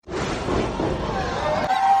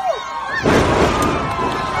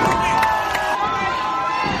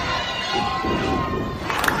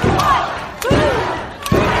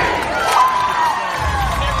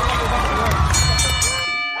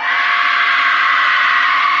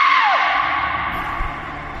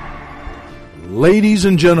Ladies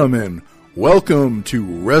and gentlemen, welcome to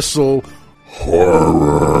Wrestle Horror.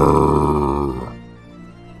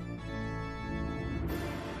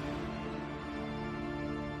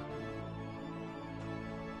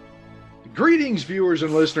 Greetings, viewers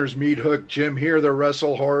and listeners. Meat Hook Jim here, the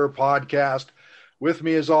Wrestle Horror Podcast. With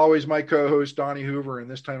me, as always, my co-host, Donnie Hoover, and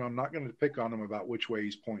this time I'm not going to pick on him about which way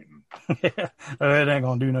he's pointing. It ain't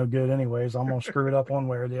going to do no good anyways. I'm going to screw it up one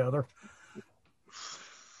way or the other.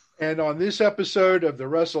 And on this episode of the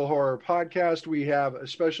Wrestle Horror Podcast, we have a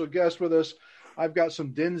special guest with us. I've got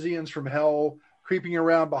some Denzians from hell creeping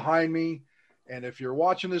around behind me. And if you're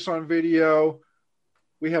watching this on video,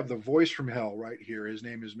 we have the voice from hell right here. His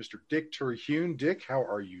name is Mr. Dick Terhune. Dick, how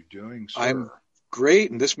are you doing, sir? I'm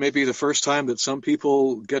great, and this may be the first time that some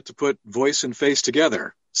people get to put voice and face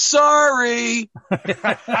together. Sorry!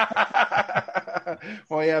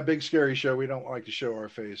 Well, yeah, big scary show. We don't like to show our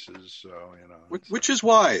faces, so, you know. Which is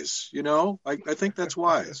wise, you know? I think that's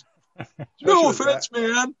wise. No offense,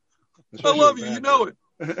 man. I love you. You know it.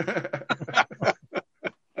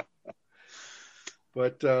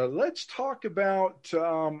 But let's talk about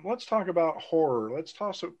horror. Let's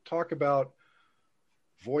talk about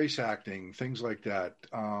voice acting, things like that.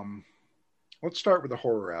 Let's start with the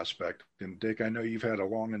horror aspect. And Dick, I know you've had a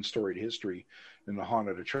long and storied history in the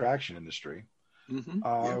haunted attraction industry.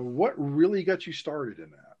 Mm-hmm. What really got you started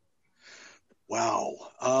in that?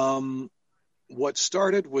 Wow. What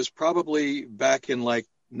started was probably back in like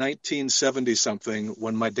 1970 something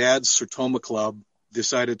when my dad's Sertoma Club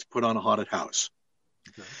decided to put on a haunted house.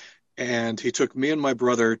 Okay. And he took me and my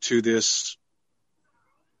brother to this.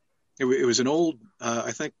 It was an old,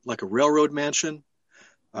 I think, like a railroad mansion,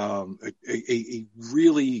 a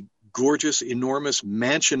really gorgeous, enormous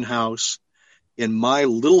mansion house in my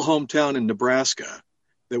little hometown in Nebraska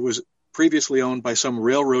that was previously owned by some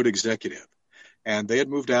railroad executive. And they had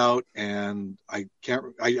moved out, and I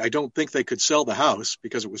don't think they could sell the house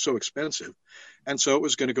because it was so expensive. And so it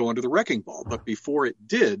was going to go under the wrecking ball. But before it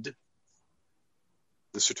did,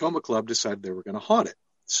 the Sertoma Club decided they were going to haunt it.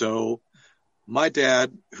 So my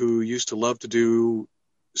dad, who used to love to do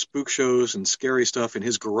spook shows and scary stuff in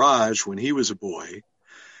his garage when he was a boy,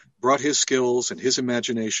 brought his skills and his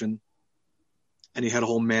imagination, and he had a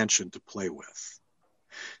whole mansion to play with.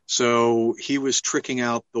 So he was tricking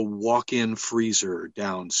out the walk-in freezer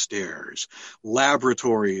downstairs.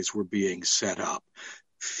 Laboratories were being set up.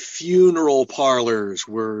 Funeral parlors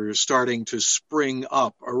were starting to spring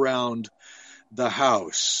up around the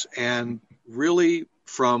house. And really,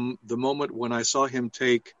 from the moment when I saw him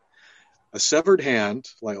take a severed hand,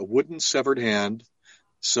 like a wooden severed hand,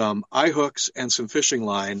 some eye hooks and some fishing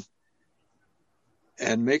line,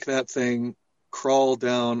 and make that thing crawl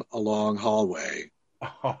down a long hallway,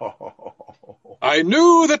 I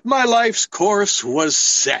knew that my life's course was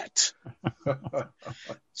set.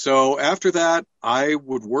 So after that, I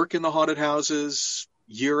would work in the haunted houses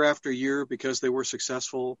year after year because they were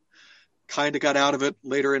successful. Kind of got out of it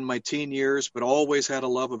later in my teen years, but always had a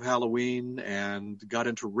love of Halloween and got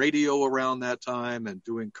into radio around that time and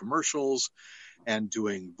doing commercials and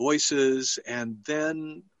doing voices. And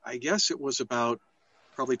then I guess it was about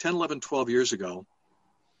probably 10, 11, 12 years ago.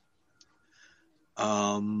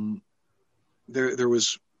 There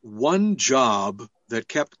was one job that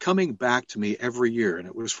kept coming back to me every year, and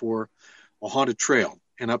it was for a haunted trail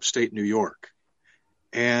in upstate New York.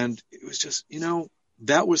 And it was just,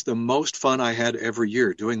 that was the most fun I had every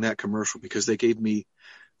year doing that commercial because they gave me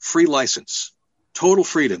free license, total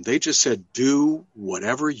freedom. They just said, do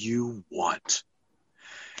whatever you want.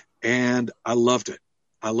 And I loved it.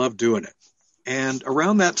 I loved doing it. And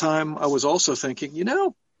around that time, I was also thinking,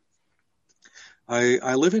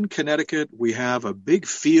 I live in Connecticut. We have a big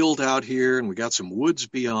field out here and we got some woods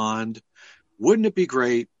beyond. Wouldn't it be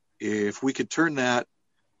great if we could turn that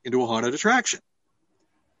into a haunted attraction?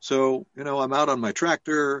 So, I'm out on my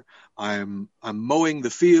tractor, I'm mowing the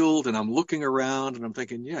field, and I'm looking around, and I'm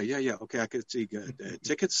thinking, yeah. Okay, I could see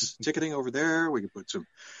ticketing over there. We could put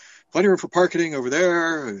plenty room for parking over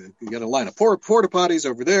there. You got a line of porta potties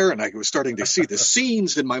over there, and I was starting to see the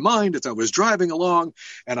scenes in my mind as I was driving along.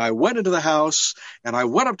 And I went into the house, and I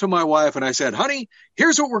went up to my wife, and I said, honey,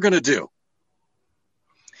 here's what we're going to do.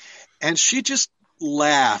 And she just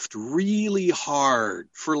laughed really hard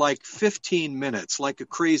for like 15 minutes, like a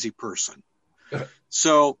crazy person.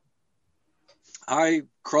 So I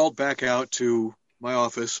crawled back out to my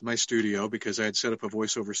office, my studio, because I had set up a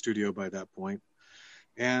voiceover studio by that point.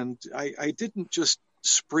 And I didn't just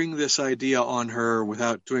spring this idea on her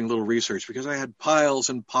without doing a little research, because I had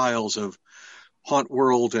piles and piles of Haunt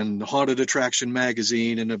World and Haunted Attraction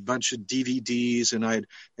magazine and a bunch of DVDs, and I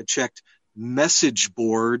had checked message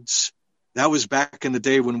boards That was back in the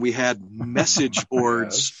day when we had message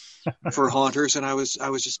boards for haunters, and I was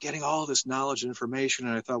just getting all this knowledge and information,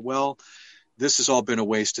 and I thought, well, this has all been a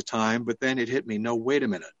waste of time. But then it hit me, no, wait a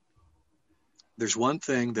minute. There's one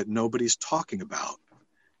thing that nobody's talking about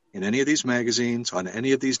in any of these magazines, on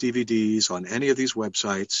any of these DVDs, on any of these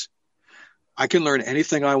websites. I can learn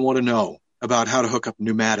anything I want to know about how to hook up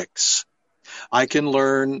pneumatics. I can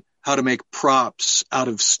learn how to make props out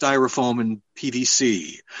of styrofoam and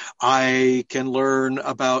PVC. I can learn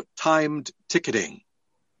about timed ticketing.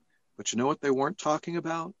 But you know what they weren't talking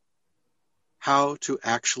about? How to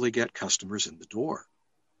actually get customers in the door.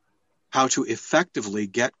 How to effectively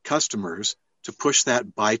get customers to push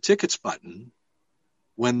that buy tickets button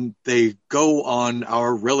when they go on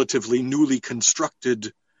our relatively newly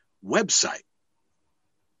constructed website.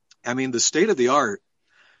 I mean, the state of the art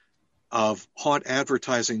of haunt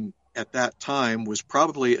advertising at that time was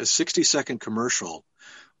probably a 60-second commercial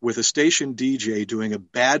with a station DJ doing a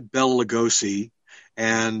bad Bela Lugosi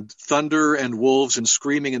and thunder and wolves and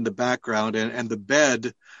screaming in the background, and the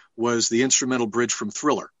bed was the instrumental bridge from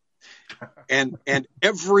Thriller. And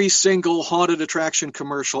every single haunted attraction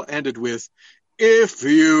commercial ended with, "If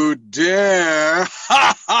you dare,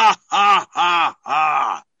 ha, ha, ha, ha,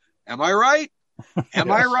 ha." Am I right?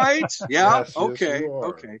 Am I right? Yeah? Yes, okay. yes, you are.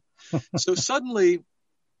 Okay. So suddenly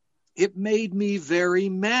it made me very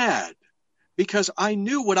mad because I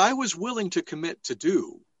knew what I was willing to commit to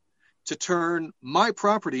do to turn my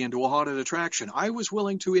property into a haunted attraction. I was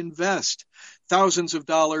willing to invest thousands of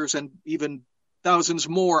dollars and even thousands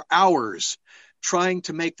more hours trying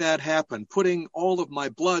to make that happen, putting all of my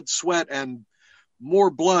blood, sweat, and more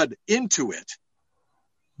blood into it,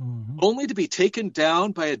 only to be taken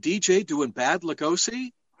down by a DJ doing bad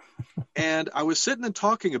Lugosi. And I was sitting and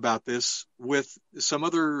talking about this with some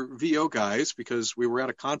other VO guys because we were at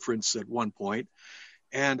a conference at one point.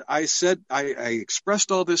 And I said, I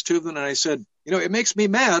expressed all this to them, and I said, it makes me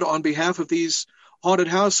mad on behalf of these haunted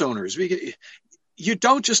house owners. You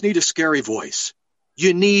don't just need a scary voice.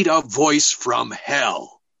 You need a voice from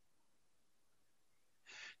hell.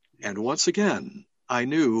 And once again, I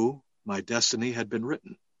knew my destiny had been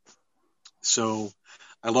written. So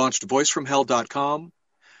I launched voicefromhell.com,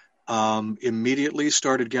 immediately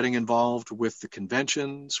started getting involved with the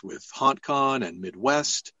conventions, with HauntCon and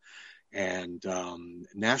Midwest, and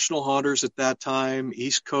National Haunters at that time,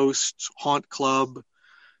 East Coast Haunt Club,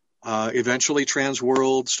 eventually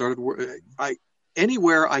Transworld.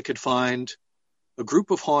 Anywhere I could find a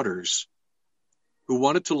group of haunters who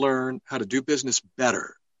wanted to learn how to do business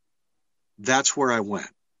better, that's where I went.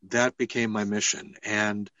 That became my mission.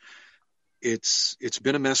 And it's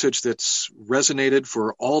been a message that's resonated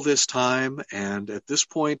for all this time. And at this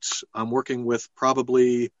point, I'm working with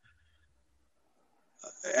probably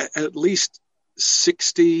at least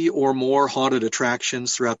 60 or more haunted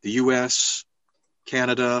attractions throughout the U.S.,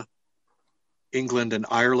 Canada, England, and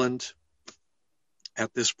Ireland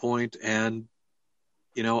at this point. And,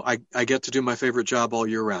 I get to do my favorite job all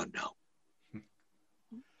year round now.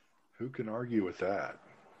 Who can argue with that?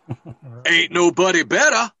 Ain't nobody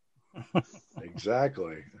better.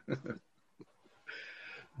 Exactly.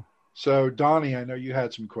 So, Donnie, I know you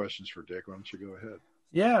had some questions for Dick. Why don't you go ahead?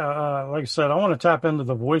 Yeah, like I said, I want to tap into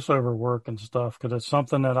the voiceover work and stuff because it's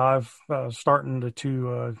something that I've starting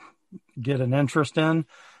to get an interest in,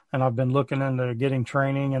 and I've been looking into getting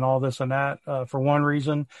training and all this and that for one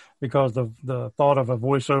reason, because the thought of a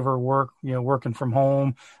voiceover work, working from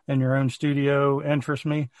home in your own studio interests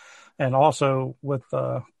me. And also with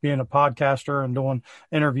being a podcaster and doing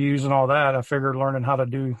interviews and all that, I figured learning how to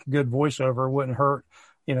do good voiceover wouldn't hurt,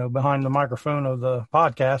 behind the microphone of the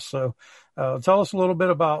podcast. So tell us a little bit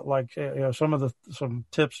about some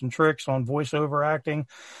tips and tricks on voiceover acting.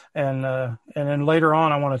 And then later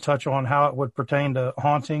on, I want to touch on how it would pertain to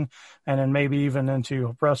haunting and then maybe even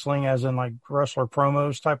into wrestling, as in like wrestler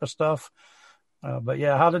promos type of stuff. But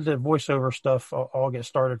yeah, how did the voiceover stuff all get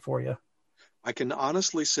started for you? I can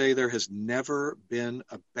honestly say there has never been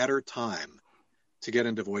a better time to get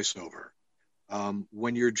into voiceover.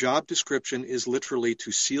 When your job description is literally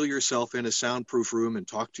to seal yourself in a soundproof room and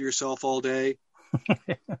talk to yourself all day,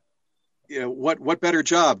 what better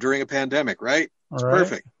job during a pandemic, right? It's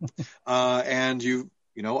perfect. And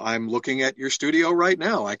I'm looking at your studio right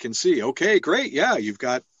now. I can see, okay, great. Yeah, you've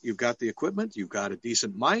got the equipment. You've got a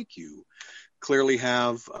decent mic. You clearly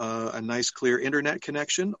have a nice, clear internet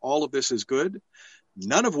connection. All of this is good.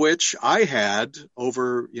 None of which I had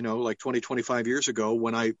over, like 20, 25 years ago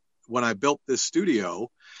when I built this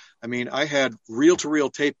studio. I mean, I had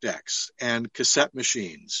reel-to-reel tape decks and cassette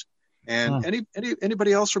machines. And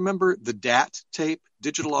anybody else remember the DAT tape,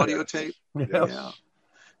 digital audio tape? Yes. Yeah.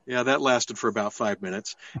 Yeah, that lasted for about 5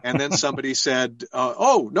 minutes. And then somebody said,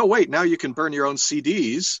 oh, no, wait, now you can burn your own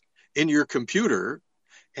CDs in your computer.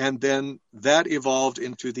 And then that evolved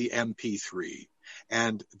into the MP3.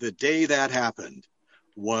 And the day that happened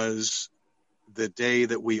was the day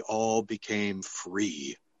that we all became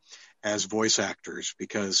free as voice actors,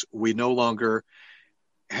 because we no longer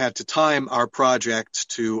had to time our project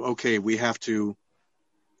to, okay, we have to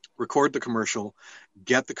record the commercial,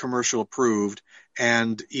 get the commercial approved,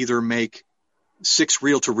 and either make 6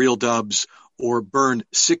 reel-to-reel dubs or burn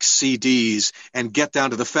 6 CDs and get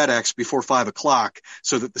down to the FedEx before 5 o'clock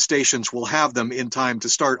so that the stations will have them in time to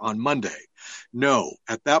start on Monday. No,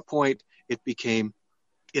 at that point, it became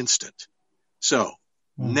instant. So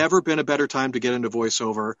never been a better time to get into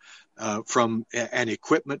voiceover from an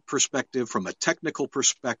equipment perspective, from a technical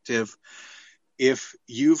perspective. If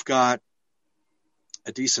you've got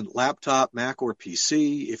a decent laptop, Mac or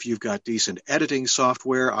PC, if you've got decent editing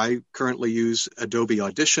software, I currently use Adobe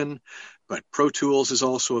Audition, but Pro Tools is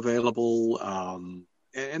also available.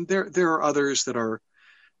 And there are others that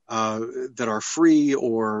are free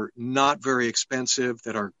or not very expensive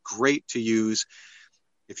that are great to use.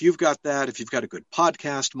 If you've got that, if you've got a good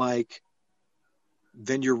podcast mic,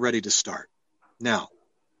 then you're ready to start. Now,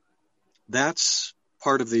 that's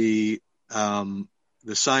part of the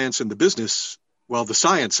science and the business. Well, the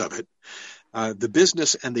science of it, the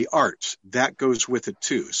business and the art, that goes with it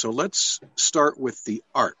too. So let's start with the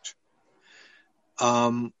art.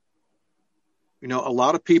 A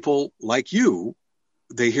lot of people like you,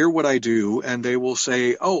 they hear what I do and they will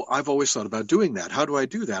say, oh, I've always thought about doing that. How do I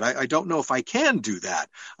do that? I don't know if I can do that.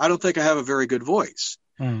 I don't think I have a very good voice.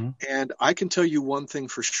 Mm-hmm. And I can tell you one thing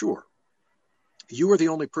for sure. You are the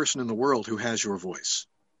only person in the world who has your voice.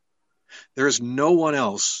 There is no one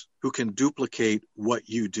else who can duplicate what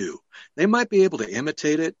you do. They might be able to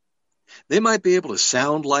imitate it. They might be able to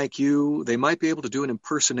sound like you. They might be able to do an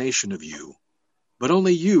impersonation of you. But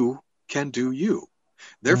only you can do you.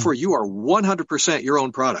 Therefore, you are 100% your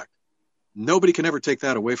own product. Nobody can ever take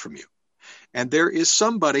that away from you. And there is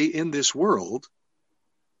somebody in this world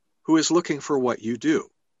who is looking for what you do.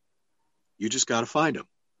 You just got to find them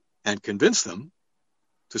and convince them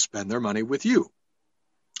to spend their money with you.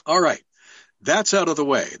 All right. That's out of the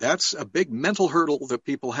way. That's a big mental hurdle that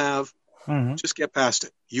people have. Mm-hmm. Just get past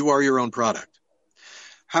it. You are your own product.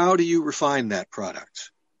 How do you refine that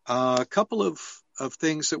product? A couple of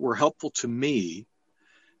things that were helpful to me,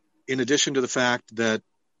 in addition to the fact that,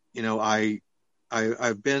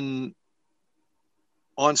 I've been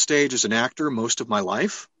on stage as an actor most of my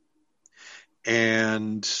life.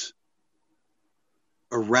 And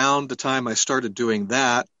around the time I started doing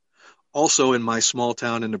that, also in my small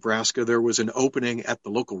town in Nebraska, there was an opening at the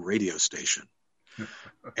local radio station.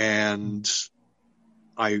 And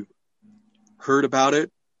I heard about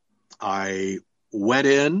it. I went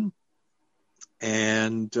in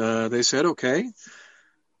and they said, okay,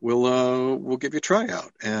 we'll give you a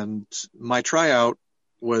tryout. And my tryout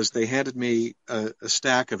was they handed me a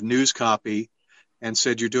stack of news copy and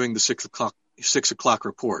said, you're doing the 6 o'clock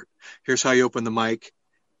report. Here's how you open the mic.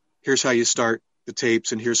 Here's how you start the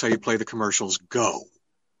tapes, and here's how you play the commercials. Go.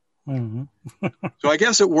 Mm-hmm. So I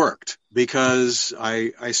guess it worked because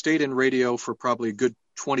I stayed in radio for probably a good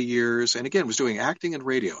 20 years. And again, was doing acting and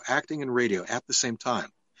radio at the same time.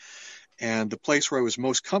 And the place where I was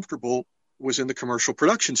most comfortable was in the commercial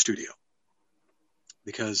production studio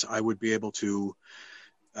because I would be able to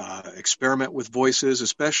experiment with voices,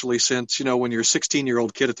 especially since, when you're a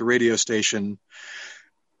 16-year-old kid at the radio station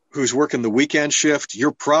who's working the weekend shift,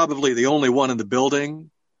 you're probably the only one in the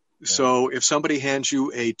building. Yeah. So if somebody hands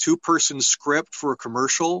you a 2-person script for a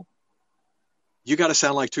commercial, you got to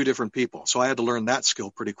sound like 2 different people. So I had to learn that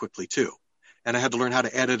skill pretty quickly too. And I had to learn how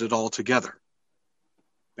to edit it all together.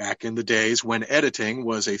 Back in the days when editing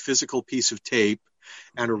was a physical piece of tape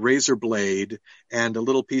and a razor blade and a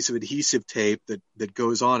little piece of adhesive tape that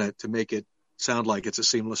goes on it to make it sound like it's a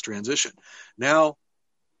seamless transition. Now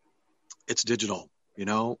it's digital.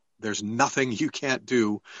 There's nothing you can't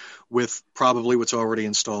do with probably what's already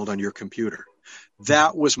installed on your computer.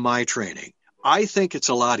 That was my training. I think it's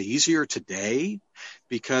a lot easier today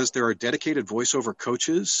because there are dedicated voiceover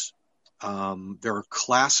coaches. There are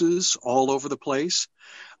classes all over the place.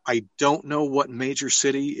 I don't know what major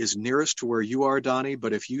city is nearest to where you are, Donnie,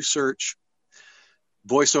 but if you search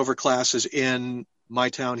voiceover classes in my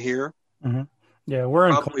town here. Mm-hmm. Yeah, we're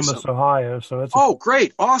in Columbus, Ohio, so it's... Oh,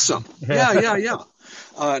 great. Awesome. Yeah.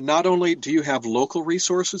 Not only do you have local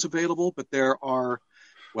resources available, but there are,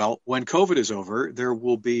 when COVID is over, there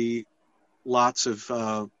will be lots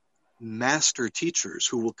of master teachers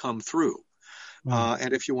who will come through.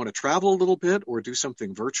 And if you want to travel a little bit or do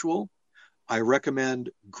something virtual, I recommend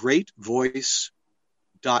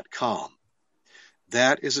greatvoice.com.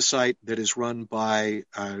 That is a site that is run by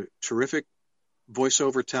a terrific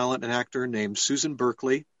voiceover talent and actor named Susan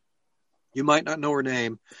Berkeley. You might not know her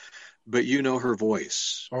name, but you know her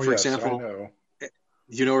voice. Oh, For yes, example, I know.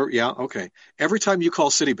 You know her? Yeah, okay. Every time you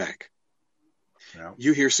call Citibank,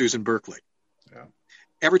 you hear Susan Berkeley. Yeah.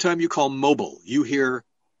 Every time you call mobile, you hear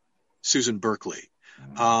Susan Berkeley.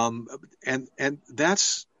 And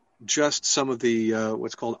that's just some of the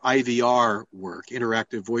what's called IVR work,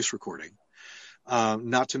 interactive voice recording.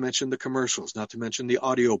 Not to mention the commercials, not to mention the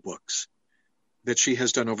audiobooks that she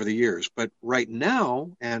has done over the years. But right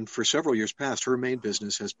now, and for several years past, her main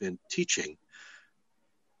business has been teaching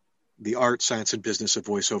the art, science, and business of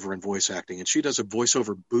voiceover and voice acting. And she does a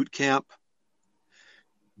voiceover boot camp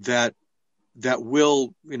that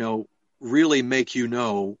will, really make you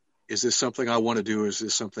know, is this something I want to do? Is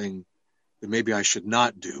this something that maybe I should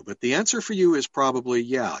not do? But the answer for you is probably,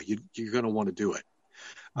 yeah, you're going to want to do it.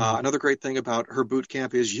 Another great thing about her boot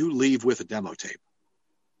camp is you leave with a demo tape.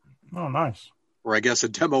 Oh, nice. Or I guess a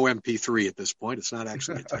demo MP3 at this point. It's not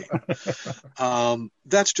actually a tape.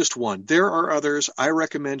 That's just one. There are others. I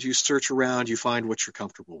recommend you search around. You find what you're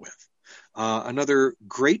comfortable with. Another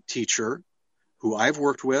great teacher who I've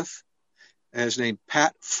worked with is named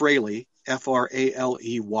Pat Fraley,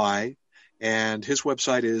 Fraley, and his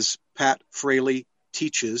website is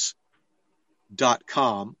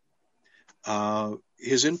patfraleyteaches.com.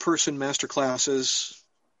 His in-person master classes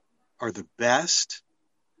are the best.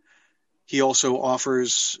 He also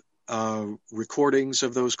offers recordings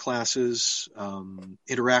of those classes,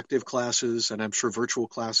 interactive classes, and I'm sure virtual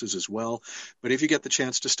classes as well. But if you get the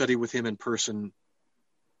chance to study with him in person,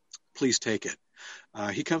 please take it.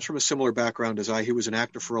 He comes from a similar background as I. He was an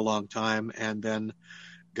actor for a long time and then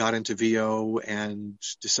got into VO and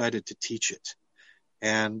decided to teach it.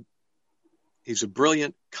 And he's a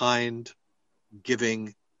brilliant, kind,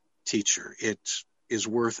 giving teacher. It is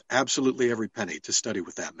worth absolutely every penny to study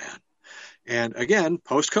with that man. And again,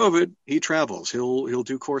 post-COVID, he travels. He'll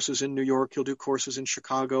do courses in New York. He'll do courses in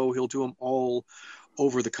Chicago. He'll do them all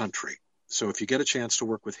over the country. So if you get a chance to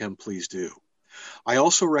work with him, please do. I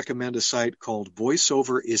also recommend a site called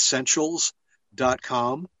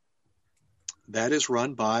voiceoveressentials.com. That is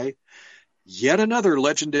run by yet another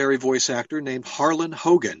legendary voice actor named Harlan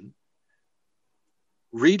Hogan.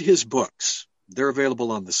 Read his books. They're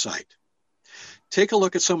available on the site. Take a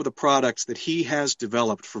look at some of the products that he has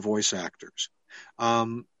developed for voice actors.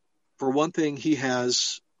 For one thing, he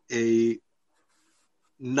has a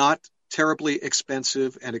not terribly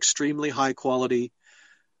expensive and extremely high quality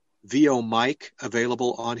VO mic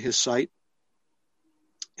available on his site.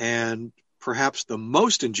 And perhaps the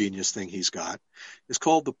most ingenious thing he's got is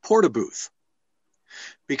called the Portabooth.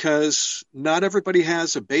 Because not everybody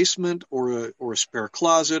has a basement or a spare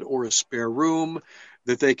closet or a spare room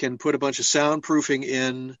that they can put a bunch of soundproofing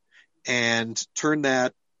in and turn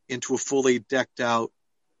that into a fully decked out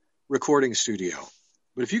recording studio.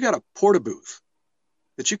 But if you got a Portabooth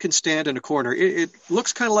that you can stand in a corner, it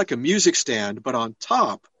looks kind of like a music stand, but on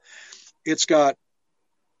top, it's got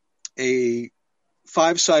a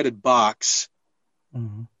 5-sided box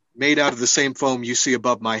made out of the same foam you see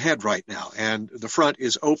above my head right now. And the front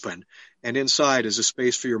is open, and inside is a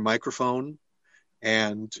space for your microphone,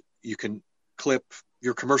 and you can clip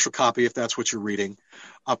your commercial copy, if that's what you're reading,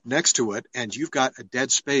 up next to it, and you've got a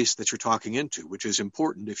dead space that you're talking into, which is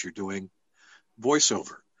important if you're doing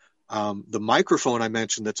voiceover. The microphone I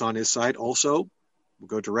mentioned that's on his site also will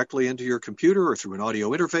go directly into your computer or through an audio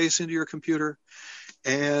interface into your computer,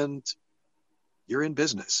 and you're in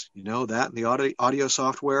business. You know that and the audio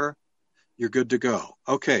software, you're good to go.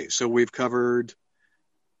 Okay, so we've covered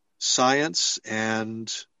science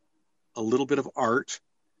and a little bit of art.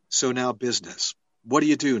 So now business. What do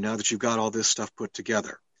you do now that you've got all this stuff put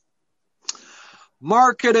together?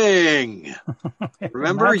 Marketing.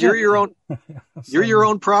 Remember, you're your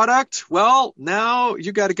own product. Well, now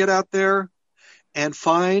you got to get out there and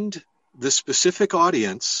find the specific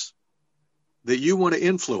audience that you want to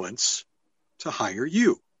influence to hire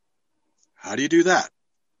you. How do you do that?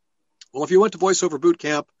 Well, if you went to VoiceOver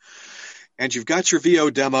Bootcamp and you've got your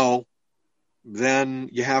VO demo, then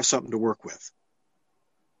you have something to work with.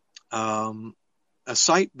 A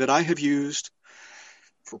site that I have used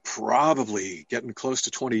for probably getting close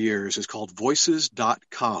to 20 years is called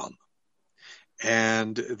voices.com.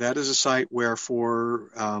 And that is a site where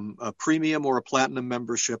for a premium or a platinum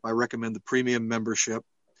membership, I recommend the premium membership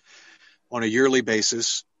on a yearly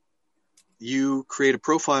basis. You create a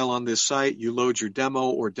profile on this site, you load your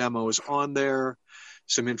demo or demos on there,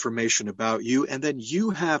 some information about you, and then you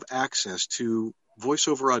have access to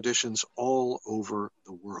voiceover auditions all over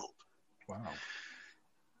the world. Wow.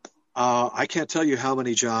 I can't tell you how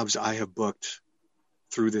many jobs I have booked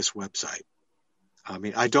through this website. I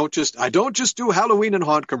mean, I don't just do Halloween and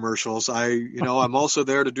haunt commercials. I'm also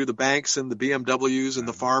there to do the banks and the BMWs and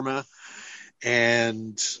the pharma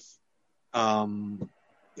and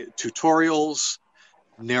tutorials,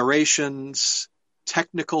 narrations,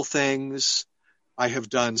 technical things. I have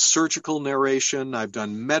done surgical narration. I've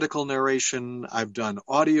done medical narration. I've done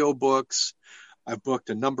audiobooks. I've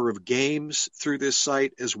booked a number of games through this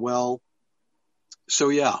site as well. So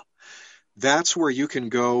yeah, that's where you can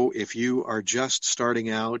go if you are just starting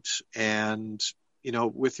out, and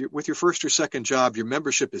with your first or second job, your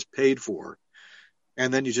membership is paid for,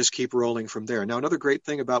 and then you just keep rolling from there. Now, another great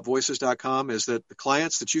thing about voices.com is that the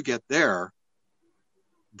clients that you get there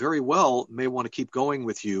very well may want to keep going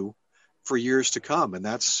with you for years to come, and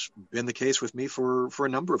that's been the case with me for a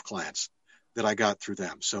number of clients that I got through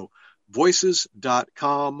them. So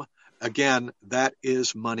voices.com, again, that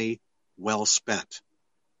is money well spent.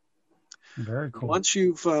 Very cool. Once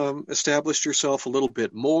you've established yourself a little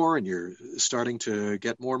bit more and you're starting to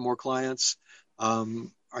get more and more clients,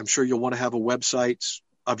 I'm sure you'll want to have a website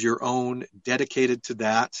of your own dedicated to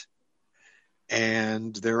that.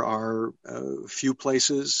 And there are a few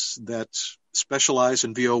places that specialize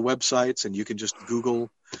in VO websites, and you can just Google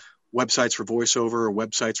websites for voiceover or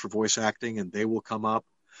websites for voice acting, and they will come up.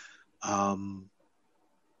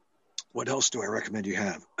 What else do I recommend you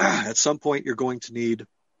have? At some point, you're going to need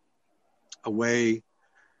a way,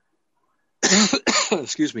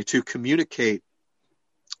 to communicate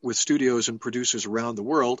with studios and producers around the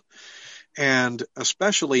world. And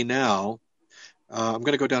especially now, I'm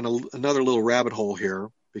going to go down another little rabbit hole here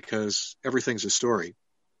because everything's a story.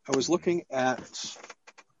 I was looking at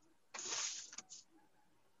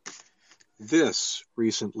this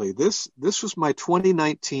recently. This was my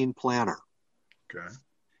 2019 planner. Okay.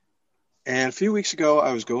 And a few weeks ago,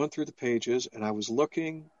 I was going through the pages and I was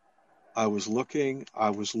looking, and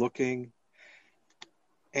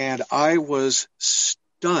I was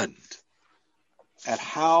stunned at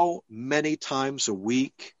how many times a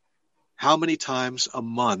week, how many times a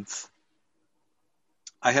month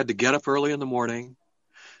I had to get up early in the morning,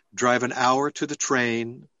 drive an hour to the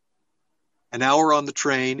train, an hour on the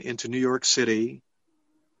train into New York City,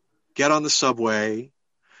 get on the subway,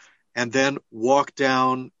 and then walk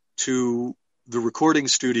down to the recording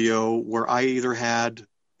studio where I either had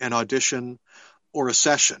an audition or a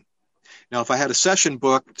session. Now, if I had a session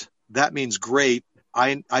booked, that means great.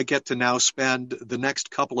 I get to now spend the next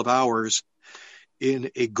couple of hours in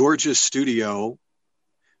a gorgeous studio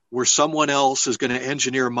where someone else is going to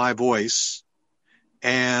engineer my voice,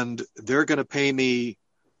 and they're going to pay me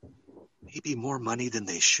maybe more money than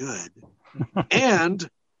they should. And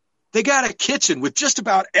they got a kitchen with just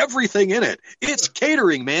about everything in it. It's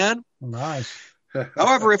catering, man. Nice.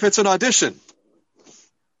 However, if it's an audition,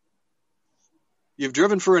 you've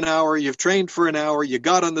driven for an hour, you've trained for an hour, you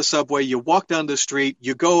got on the subway, you walk down the street,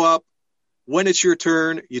 you go up. When it's your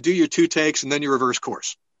turn, you do your 2 takes, and then you reverse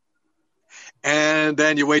course. And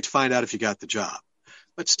then you wait to find out if you got the job.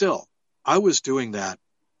 But still, I was doing that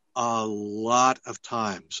a lot of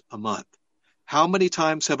times a month. How many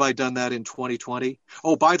times have I done that in 2020?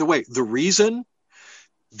 Oh, by the way, the reason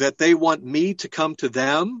that they want me to come to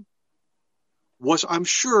them was, I'm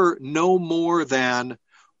sure, no more than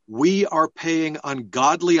we are paying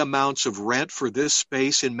ungodly amounts of rent for this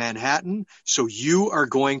space in Manhattan, so you are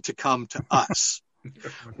going to come to us.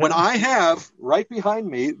 When I have right behind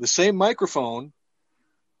me the same microphone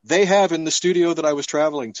they have in the studio that I was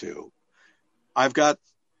traveling to, I've got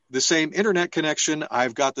the same internet connection,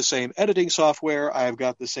 I've got the same editing software, I've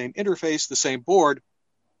got the same interface, the same board,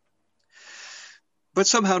 but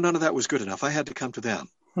somehow none of that was good enough. I had to come to them.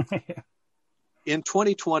 In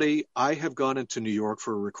 2020, I have gone into New York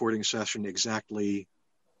for a recording session exactly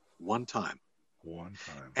one time. One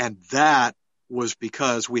time. And that was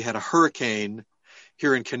because we had a hurricane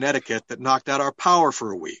here in Connecticut that knocked out our power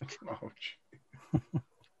for a week. Oh,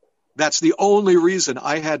 That's the only reason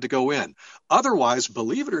I had to go in. Otherwise,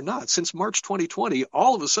 believe it or not, since March 2020,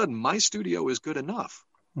 all of a sudden my studio is good enough.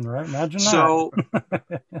 Right, imagine So,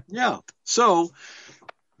 that. yeah. So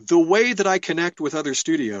the way that I connect with other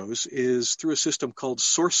studios is through a system called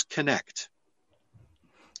Source Connect.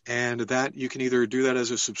 And that you can either do that as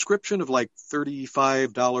a subscription of like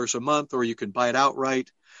 $35 a month, or you can buy it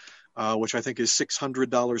outright, which I think is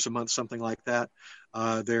 $600 a month, something like that.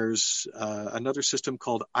 There's another system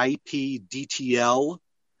called IPDTL.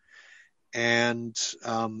 And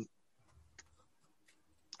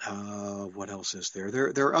What else is there?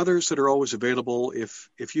 There are others that are always available.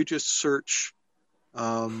 If you just search,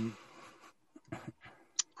 probably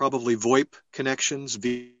VoIP connections,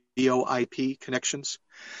 VoIP connections,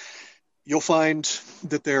 you'll find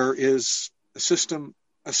that there is a system,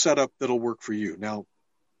 a setup that'll work for you. Now,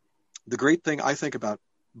 the great thing I think about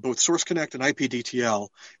both Source Connect and IPDTL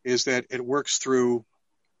is that it works through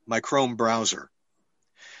my Chrome browser.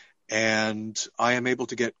 And I am able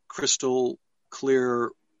to get crystal clear,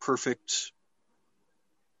 perfect,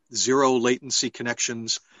 zero latency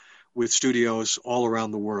connections with studios all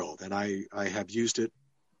around the world. And I have used it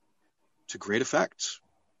to great effect.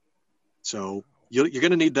 So you're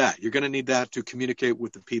going to need that. You're going to need that to communicate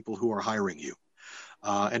with the people who are hiring you.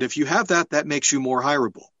 And if you have that, that makes you more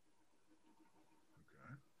hireable.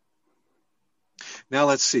 Now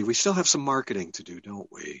let's see. We still have some marketing to do, don't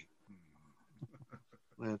we?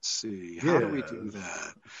 Let's see. How do we do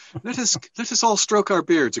that? Let us all stroke our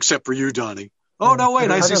beards, except for you, Donnie. Oh no, wait!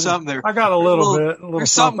 I see something there. I got a little bit.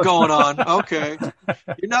 There's something going on. Okay,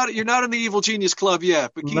 you're not in the Evil Genius Club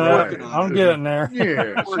yet, but keep working on it. I'm getting there.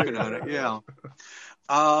 Yeah, working on it. Yeah.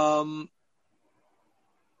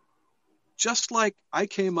 Just like I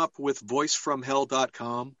came up with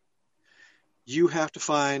voicefromhell.com, you have to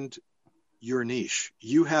find your niche.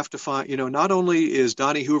 You have to find, not only is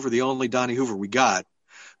Donnie Hoover the only Donnie Hoover we got,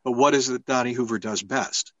 but what is it Donnie Hoover does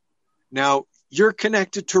best? Now, you're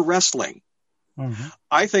connected to wrestling. Mm-hmm.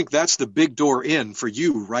 I think that's the big door in for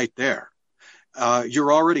you right there.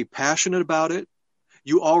 You're already passionate about it.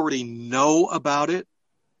 You already know about it.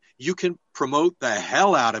 You can promote the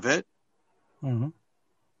hell out of it. Mm-hmm.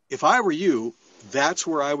 If I were you, that's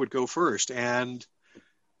where I would go first. And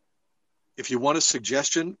if you want a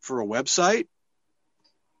suggestion for a website,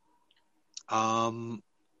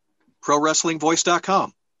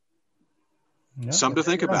 ProWrestlingVoice.com. Yep. Something to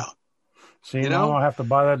think about. See, now I'll have to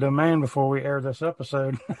buy that domain before we air this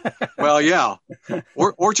episode. Well, yeah.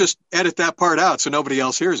 Or just edit that part out so nobody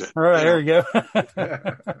else hears it. All right, there you go.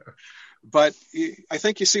 But I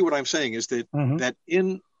think you see what I'm saying is that, that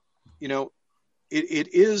it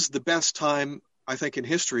is the best time, I think, in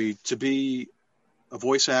history to be a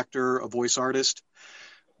voice actor, a voice artist.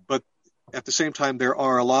 But at the same time, there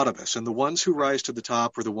are a lot of us. And the ones who rise to the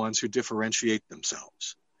top are the ones who differentiate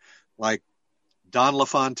themselves. Like Don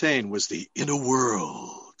LaFontaine was the inner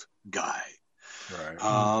world guy. Right.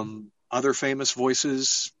 Other famous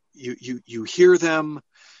voices, you hear them,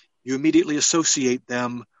 you immediately associate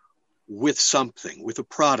them with something, with a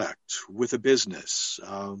product, with a business.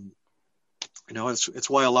 It's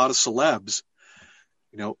why a lot of celebs,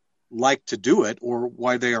 like to do it, or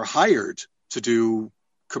why they are hired to do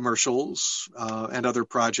commercials and other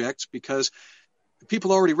projects, because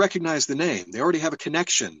people already recognize the name. They already have a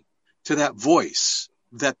connection to that voice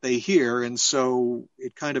that they hear. And so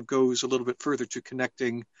it kind of goes a little bit further to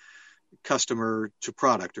connecting customer to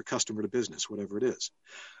product or customer to business, whatever it is.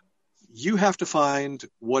 You have to find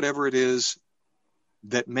whatever it is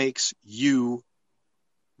that makes you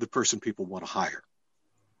the person people want to hire.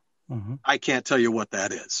 Mm-hmm. I can't tell you what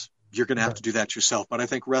that is. You're going to have to do that yourself. But I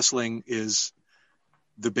think wrestling is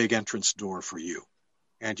the big entrance door for you.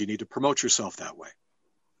 And you need to promote yourself that way.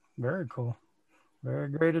 Very cool. Very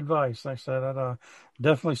great advice. Like I said,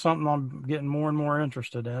 definitely something I'm getting more and more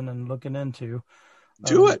interested in and looking into.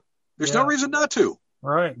 Do it. There's no reason not to.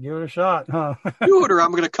 Right. Give it a shot. Huh? Do it, or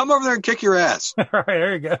I'm going to come over there and kick your ass. All right.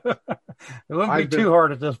 There you go. It wouldn't be too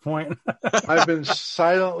hard at this point. I've been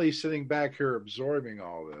silently sitting back here absorbing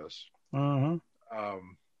all this. Mm-hmm.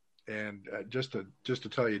 And just to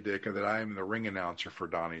tell you, Dick, that I am the ring announcer for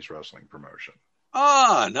Donnie's wrestling promotion.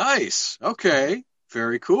 Ah, nice. Okay.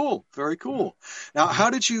 Very cool. Very cool. Now, how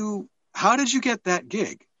did you get that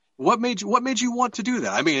gig? What made you want to do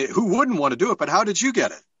that? I mean, who wouldn't want to do it, but how did you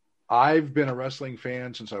get it? I've been a wrestling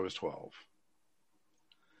fan since I was 12.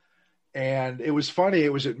 And it was funny.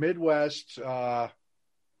 It was at Midwest. Was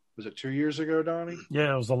it 2 years ago, Donnie?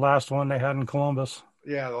 Yeah, it was the last one they had in Columbus.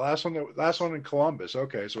 Yeah, the last one in Columbus.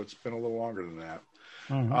 Okay, so it's been a little longer than that.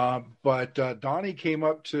 Mm-hmm. But Donnie came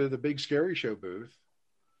up to the Big Scary Show booth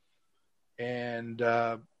and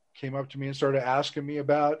came up to me and started asking me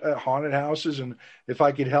about haunted houses and if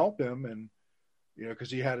I could help him. And, because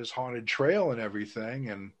he had his haunted trail and everything.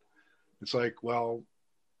 And it's like, well,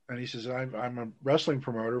 and he says, I'm a wrestling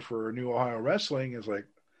promoter for New Ohio Wrestling. It's like,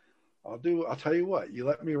 I'll tell you what, you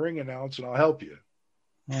let me ring announce and I'll help you.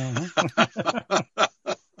 Mm-hmm.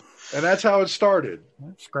 And that's how it started.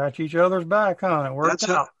 Scratch each other's back, huh? It worked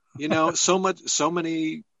out. So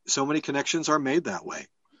many connections are made that way.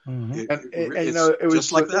 Mm-hmm. It was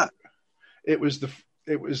just like that.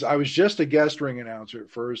 I was just a guest ring announcer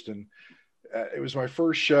at first, and it was my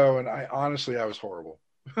first show, and I was horrible.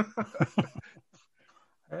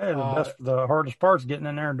 Hey, the hardest part's getting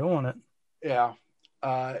in there and doing it. Yeah.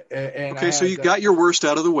 Okay, so you got your worst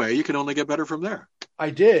out of the way. You can only get better from there. I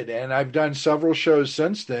did, and I've done several shows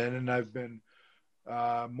since then, and I've been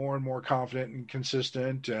more and more confident and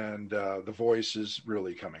consistent, and the voice is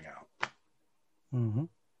really coming out. Mm-hmm.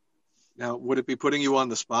 Now, would it be putting you on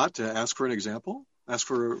the spot to ask for an example? Ask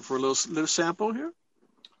for a little sample here?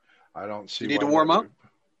 I don't see. You need to warm up?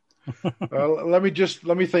 Let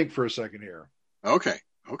me think for a second here. Okay.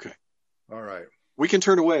 All right. We can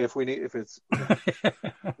turn away if we need. If it's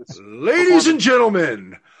Ladies and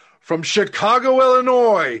gentlemen, from Chicago,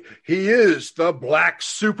 Illinois, he is the Black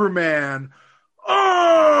Superman,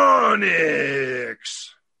 Onyx.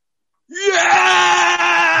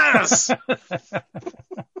 Yes!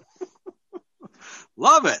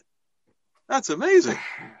 Love it. That's amazing.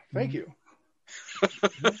 Thank you.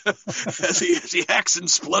 as he hacks and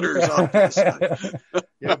splutters off this.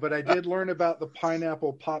 Yeah, but I did learn about the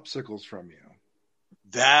pineapple popsicles from you.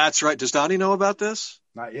 That's right. Does Donnie know about this?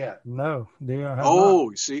 Not yet. No.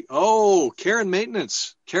 You see. Oh, Karen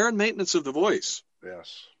Maintenance. Karen Maintenance of the voice.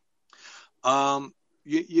 Yes.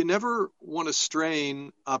 You never want to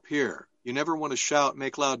strain up here. You never want to shout,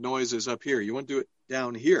 make loud noises up here. You want to do it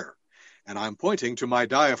down here. And I'm pointing to my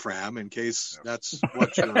diaphragm in case that's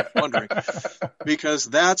what you're wondering, because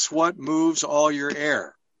that's what moves all your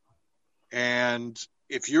air. And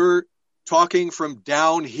if you're talking from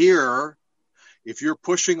down here, if you're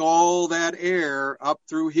pushing all that air up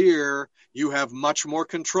through here, you have much more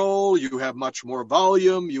control, you have much more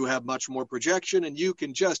volume, you have much more projection, and you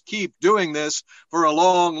can just keep doing this for a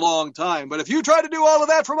long, long time. But if you try to do all of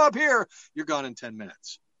that from up here, you're gone in 10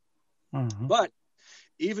 minutes. Mm-hmm. But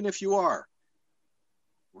even if you are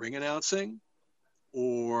ring announcing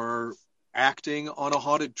or acting on a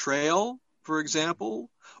haunted trail, for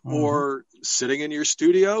example, or sitting in your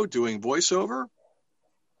studio doing voiceover,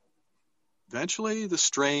 eventually the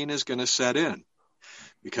strain is going to set in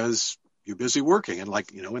because you're busy working. And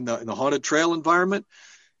in the haunted trail environment,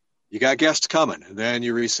 you got guests coming and then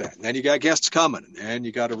you reset. And then you got guests coming and then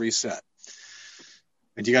you got to reset.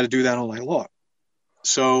 And you got to do that all night long.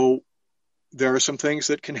 So there are some things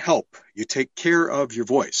that can help you take care of your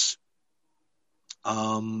voice.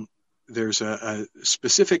 There's a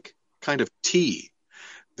specific kind of tea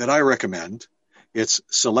that I recommend. It's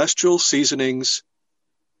Celestial Seasonings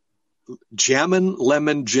Jammin'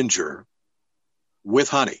 Lemon Ginger with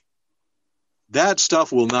honey. That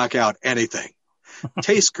stuff will knock out anything.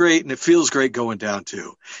 Tastes great and it feels great going down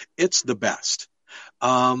too. It's the best.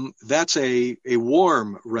 That's a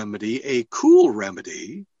warm remedy. A cool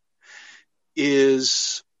remedy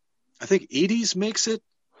is, I think Edie's makes it.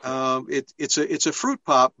 It's a fruit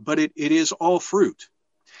pop, but it is all fruit,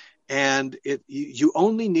 and you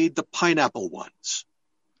only need the pineapple ones.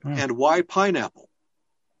 And why pineapple?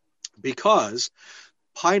 Because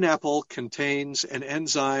pineapple contains an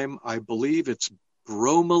enzyme, I believe it's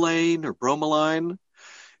bromelain.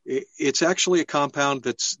 It's actually a compound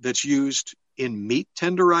that's used in meat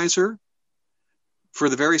tenderizer for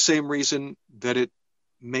the very same reason that it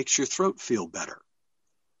makes your throat feel better.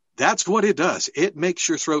 That's what it does. It makes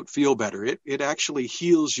your throat feel better. It actually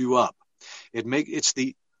heals you up. It's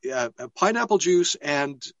the pineapple juice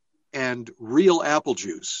and real apple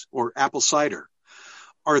juice or apple cider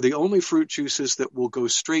are the only fruit juices that will go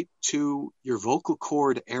straight to your vocal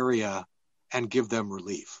cord area and give them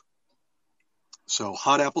relief. So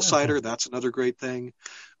hot apple cider, that's another great thing.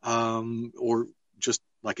 Or just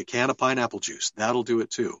like a can of pineapple juice, that'll do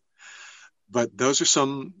it too. But those are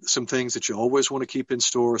some things that you always want to keep in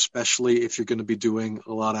store, especially if you're going to be doing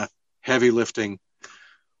a lot of heavy lifting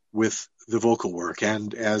with the vocal work.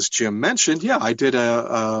 And as Jim mentioned, I did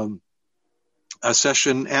a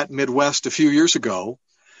session at Midwest a few years ago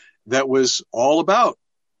that was all about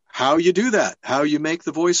how you do that, how you make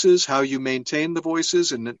the voices, how you maintain the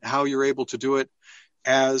voices, and how you're able to do it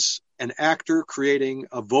as an actor creating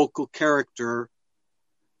a vocal character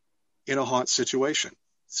in a haunt situation.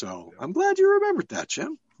 So I'm glad you remembered that,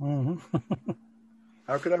 Jim. Mm-hmm.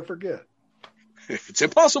 How could I forget? It's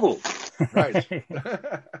impossible. Right.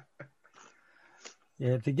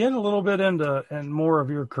 Yeah, to get a little bit into more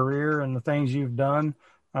of your career and the things you've done,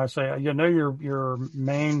 I say, your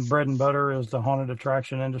main bread and butter is the haunted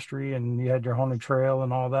attraction industry, and you had your haunted trail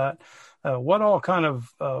and all that. What all kind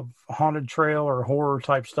of haunted trail or horror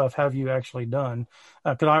type stuff have you actually done?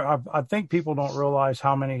 Because I think people don't realize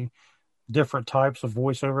how many different types of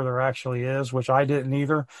voiceover there actually is, which I didn't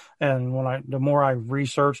either. And the more I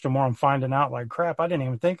researched, the more I'm finding out, like, crap, I didn't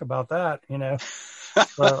even think about that,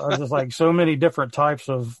 I just like so many different types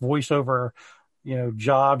of voiceover,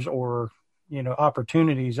 jobs or,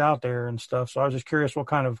 opportunities out there and stuff. So I was just curious what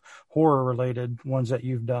kind of horror related ones that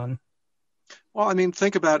you've done. Well, I mean,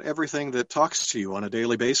 think about everything that talks to you on a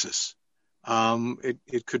daily basis.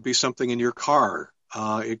 It could be something in your car.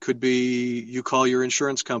 It could be you call your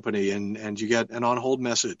insurance company and you get an on-hold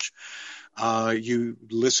message. You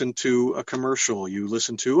listen to a commercial. You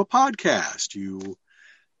listen to a podcast. You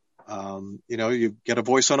get a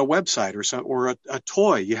voice on a website or a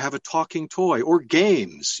toy. You have a talking toy or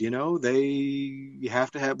games. You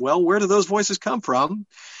have to have. Well, where do those voices come from?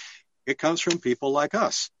 It comes from people like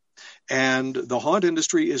us. And the haunt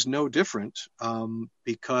industry is no different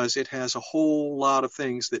because it has a whole lot of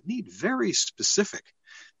things that need very specific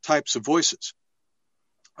types of voices.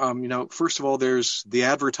 First of all, there's the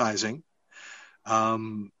advertising.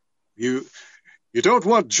 You don't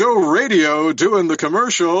want Joe Radio doing the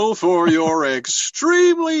commercial for your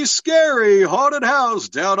extremely scary haunted house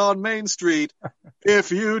down on Main Street.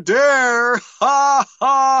 If you dare, ha,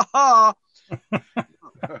 ha, ha.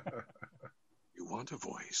 Want a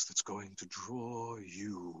voice that's going to draw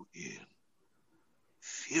you in,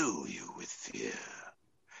 fill you with fear,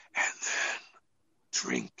 and then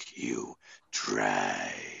drink you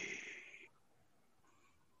dry.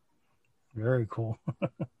 Very cool.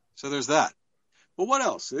 So there's that. But what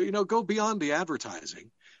else? Go beyond the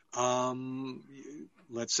advertising.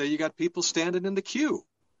 Let's say you got people standing in the queue.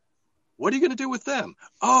 What are you going to do with them?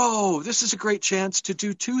 Oh, this is a great chance to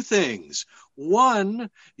do two things.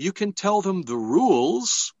 One, you can tell them the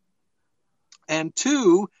rules. And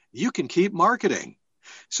two, you can keep marketing.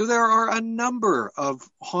 So there are a number of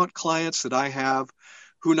haunt clients that I have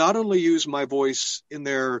who not only use my voice in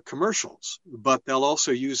their commercials, but they'll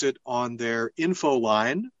also use it on their info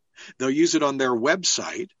line. They'll use it on their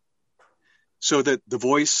website so that the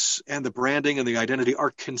voice and the branding and the identity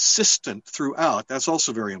are consistent throughout. That's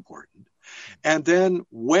also very important. And then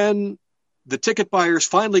when the ticket buyers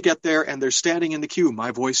finally get there and they're standing in the queue,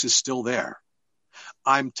 my voice is still there.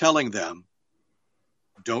 I'm telling them,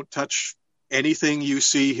 don't touch anything you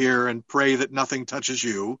see here and pray that nothing touches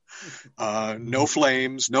you. No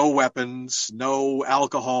flames, no weapons, no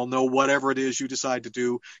alcohol, no whatever it is you decide to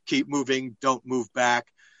do. Keep moving, don't move back,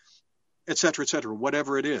 et cetera,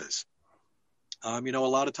 whatever it is. A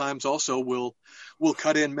lot of times also we'll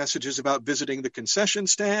cut in messages about visiting the concession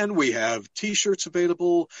stand. We have T-shirts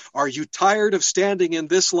available. Are you tired of standing in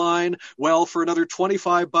this line? Well, for another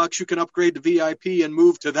 $25, you can upgrade to VIP and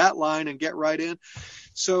move to that line and get right in.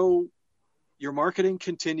 So your marketing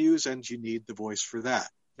continues and you need the voice for that.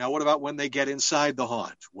 Now, what about when they get inside the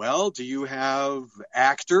haunt? Well, do you have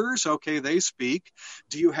actors? Okay, they speak.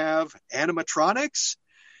 Do you have animatronics?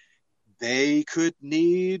 They could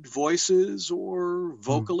need voices or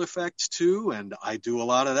vocal effects too, and I do a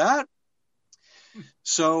lot of that.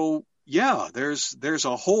 So yeah, there's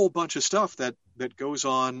a whole bunch of stuff that goes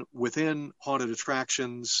on within haunted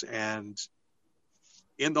attractions and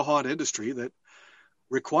in the haunt industry that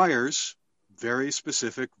requires very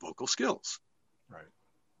specific vocal skills. Right.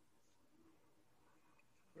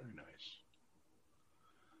 Very nice.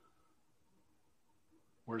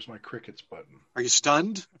 Where's my crickets button? Are you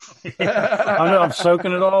stunned? I know, I'm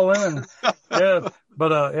soaking it all in. Yeah,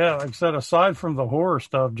 but like I said, aside from the horror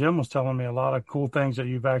stuff, Jim was telling me a lot of cool things that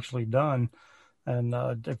you've actually done. And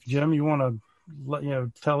if Jim, you want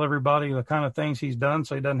to tell everybody the kind of things he's done,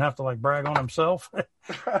 so he doesn't have to brag on himself.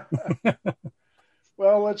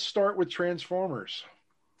 Well, let's start with Transformers.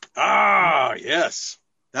 Ah, yes,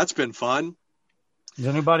 that's been fun. Has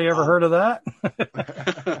anybody ever heard of that?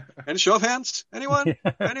 Any show of hands? Anyone?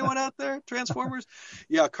 Anyone out there? Transformers?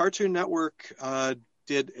 Yeah, Cartoon Network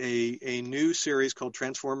did a new series called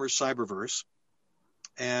Transformers Cyberverse.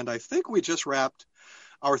 And I think we just wrapped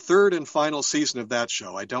our third and final season of that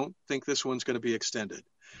show. I don't think this one's going to be extended.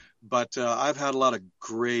 But I've had a lot of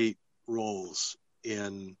great roles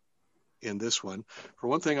in this one. For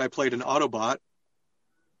one thing, I played an Autobot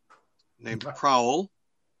named Prowl.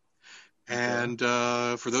 And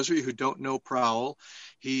for those of you who don't know Prowl,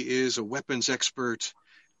 he is a weapons expert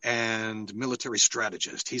and military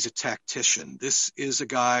strategist. He's a tactician. This is a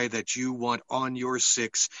guy that you want on your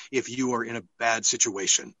six if you are in a bad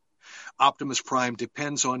situation. Optimus Prime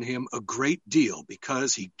depends on him a great deal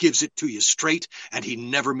because he gives it to you straight and he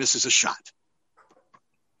never misses a shot.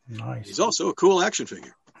 Nice. He's also a cool action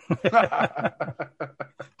figure.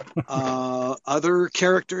 Other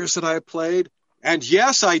characters that I played. And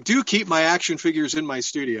yes, I do keep my action figures in my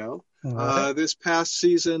studio. Right. This past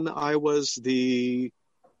season, I was the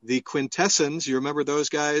The Quintessens, you remember those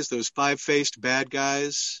guys, those five-faced bad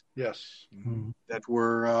guys? Yes. Mhm. That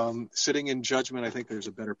were sitting in judgment. I think there's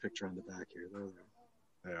a better picture on the back here.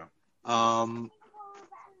 Yeah.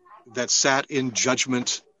 That sat in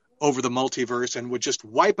judgment over the multiverse and would just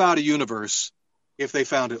wipe out a universe if they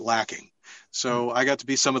found it lacking. So I got to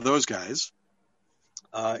be some of those guys,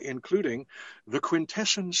 including the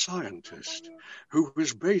Quintesson scientist, who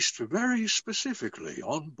was based very specifically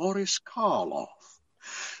on Boris Karloff.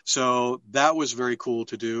 So that was very cool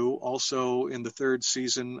to do. Also, in the third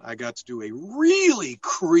season, I got to do a really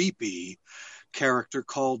creepy character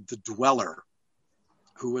called the Dweller,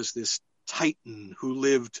 who was this titan who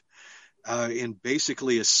lived in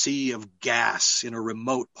basically a sea of gas in a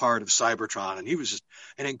remote part of Cybertron. And he was just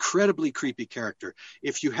an incredibly creepy character.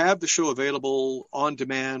 If you have the show available on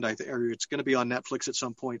demand, or it's going to be on Netflix at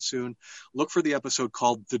some point soon, look for the episode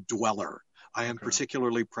called The Dweller. I am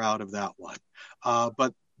particularly proud of that one.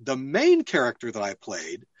 But the main character that I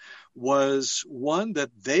played was one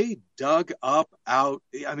that they dug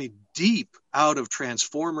deep out of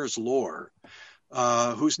Transformers lore,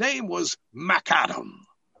 whose name was McAdam.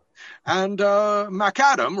 And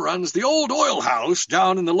McAdam runs the old oil house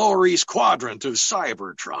down in the lower east quadrant of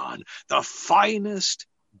Cybertron, the finest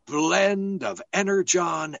blend of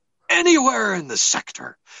energon anywhere in the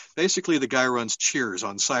sector. Basically, the guy runs Cheers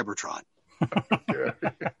on Cybertron.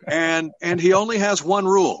 And he only has one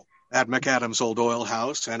rule at McAdam's old oil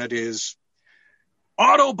house, and it is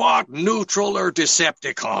Autobot, neutral, or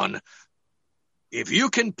Decepticon. If you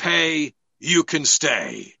can pay, you can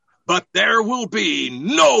stay. But there will be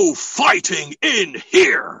no fighting in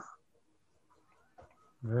here.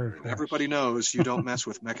 Everybody knows you don't mess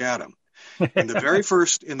with McAdam. In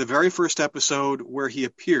the very first episode where he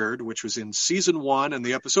appeared, which was in season 1, and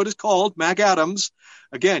the episode is called McAdams.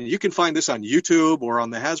 Again, you can find this on YouTube or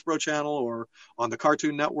on the Hasbro channel or on the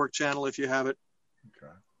Cartoon Network channel if you have it.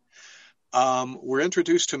 Okay. We're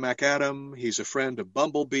introduced to McAdam. He's a friend of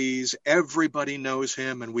Bumblebee's. Everybody knows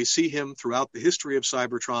him, and we see him throughout the history of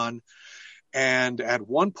Cybertron. And at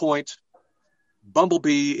one point,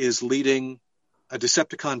 Bumblebee is leading a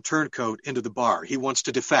Decepticon turncoat into the bar. He wants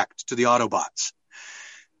to defect to the Autobots.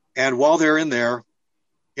 And while they're in there,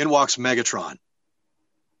 in walks Megatron.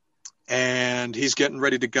 And he's getting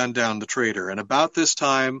ready to gun down the traitor. And about this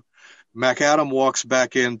time, McAdam walks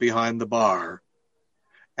back in behind the bar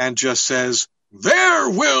and just says, "There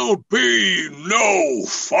will be no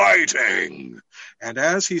fighting." And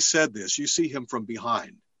as he said this, you see him from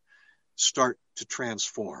behind start to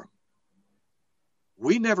transform.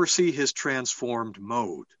 We never see his transformed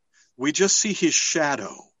mode. We just see his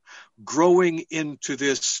shadow growing into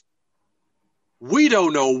this. We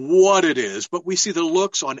don't know what it is, but we see the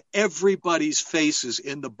looks on everybody's faces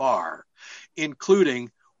in the bar,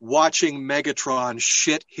 including watching Megatron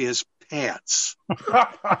shit his pants.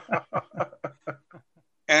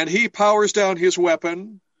 And he powers down his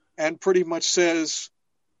weapon and pretty much says,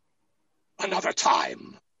 "Another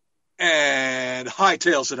time," and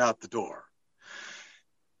hightails it out the door.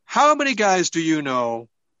 How many guys do you know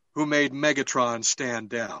who made Megatron stand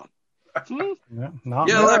down? Yeah,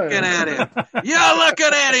 You're looking at him. You're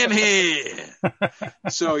looking at him here.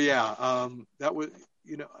 So yeah, that was,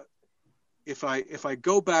 if I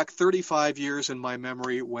go back 35 years in my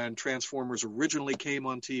memory when Transformers originally came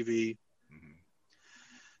on TV,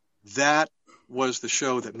 that was the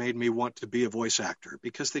show that made me want to be a voice actor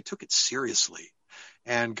because they took it seriously.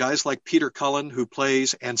 And guys like Peter Cullen, who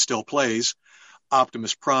plays and still plays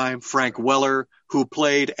Optimus Prime, Frank Weller, who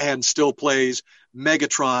played and still plays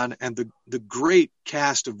Megatron, and the great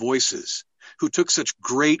cast of voices who took such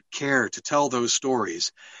great care to tell those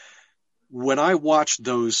stories. When I watched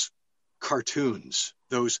those cartoons,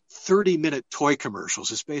 those 30-minute toy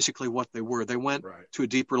commercials is basically what they were. They went to a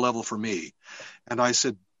deeper level for me. And I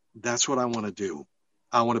said, that's what I want to do.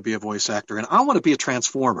 I want to be a voice actor, and I want to be a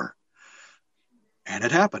Transformer. And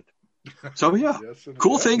it happened. So yeah,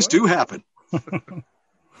 cool things do happen.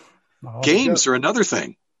 Games are another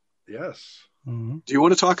thing. Yes. Mm-hmm. Do you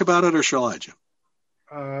want to talk about it, or shall I, Jim?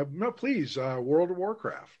 No, please. World of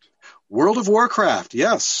Warcraft. World of Warcraft,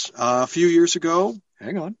 yes. A few years ago,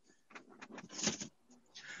 hang on.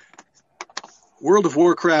 World of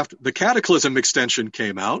Warcraft, the Cataclysm extension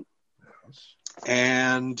came out. Yes.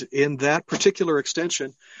 And in that particular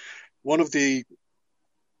extension, one of the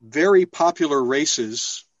very popular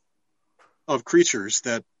races of creatures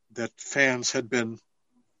that fans had been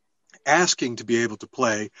asking to be able to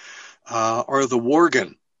play are the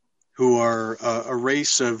Worgen, who are a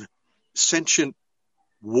race of sentient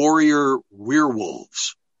warrior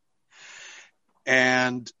werewolves.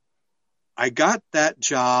 And I got that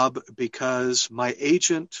job because my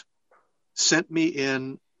agent sent me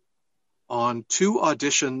in on 2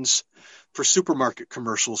 auditions for supermarket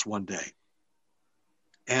commercials one day.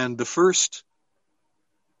 And the first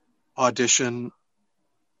audition,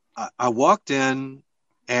 I walked in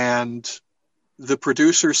and the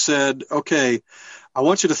producer said, okay, I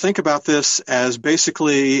want you to think about this as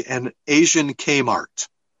basically an Asian Kmart.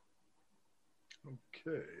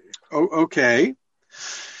 Okay. Oh, okay.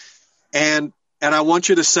 And I want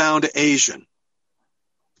you to sound Asian.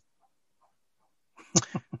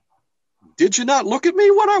 Did you not look at me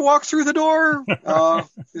when I walked through the door?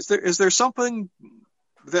 Is there something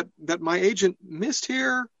that my agent missed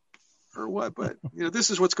here, or what? But this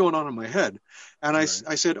is what's going on in my head. And I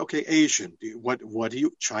said, okay, Asian. What do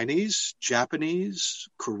you? Chinese, Japanese,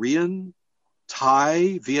 Korean,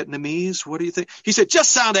 Thai, Vietnamese? What do you think? He said,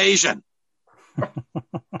 just sound Asian.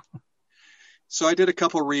 So I did a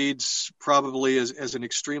couple reads, probably as an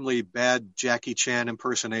extremely bad Jackie Chan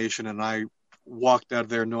impersonation, and I walked out of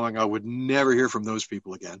there knowing I would never hear from those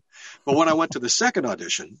people again. But when I went to the second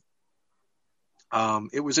audition,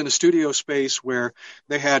 it was in a studio space where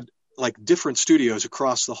they had like different studios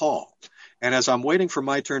across the hall. And as I'm waiting for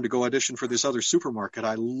my turn to go audition for this other supermarket,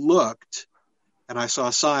 I looked and I saw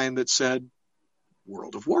a sign that said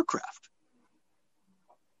World of Warcraft.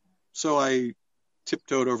 So I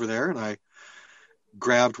tiptoed over there and I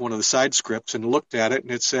grabbed one of the side scripts and looked at it,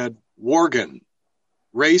 and it said, Worgen,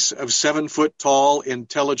 race of 7-foot-tall,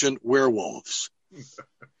 intelligent werewolves.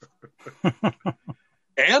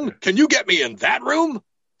 And can you get me in that room?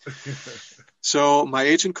 So my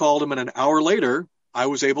agent called him, and an hour later, I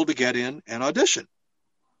was able to get in and audition.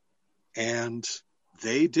 And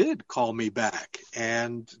they did call me back,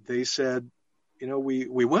 and they said, we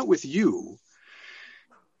went with you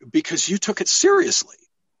because you took it seriously.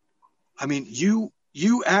 I mean,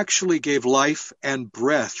 you actually gave life and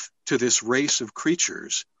breath to this race of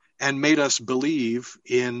creatures and made us believe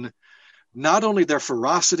in not only their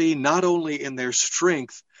ferocity, not only in their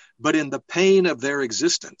strength, but in the pain of their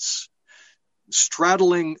existence,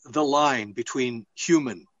 straddling the line between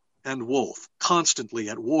human and wolf, constantly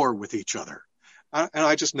at war with each other. And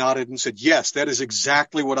I just nodded and said, yes, that is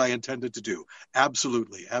exactly what I intended to do.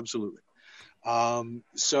 Absolutely, absolutely.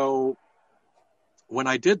 So when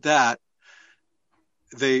I did that,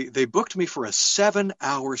 they booked me for a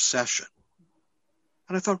 7-hour session.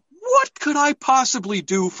 And I thought, what could I possibly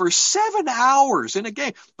do for 7 hours in a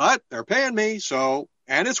game? But they're paying me,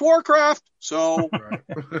 and it's Warcraft, so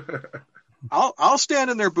I'll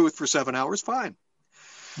stand in their booth for 7 hours, fine.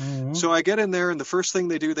 Mm-hmm. So I get in there, and the first thing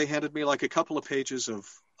they do, they handed me like a couple of pages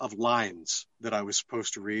of lines that I was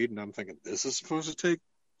supposed to read, and I'm thinking, this is supposed to take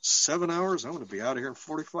 7 hours? I'm going to be out of here in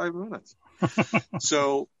 45 minutes.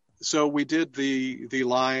 So we did the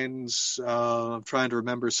lines, trying to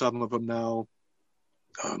remember some of them now.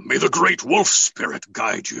 May the great wolf spirit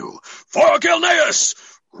guide you. For Gilneas,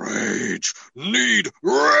 rage, need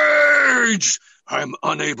rage. I'm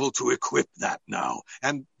unable to equip that now.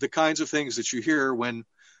 And the kinds of things that you hear when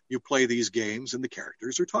you play these games and the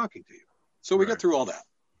characters are talking to you. So we get through all that.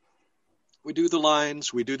 We do the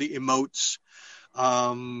lines, we do the emotes.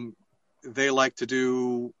 They like to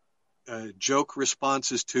do joke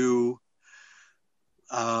responses to,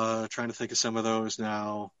 trying to think of some of those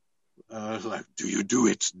now. Like, do you do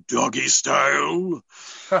it doggy style?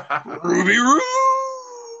 Ruby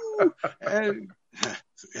Roo! And,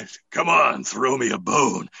 come on, throw me a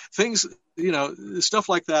bone. Things, stuff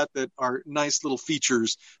like that are nice little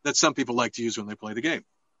features that some people like to use when they play the game.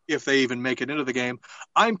 If they even make it into the game,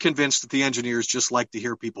 I'm convinced that the engineers just like to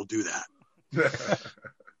hear people do that.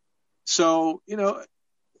 So,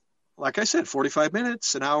 like I said, 45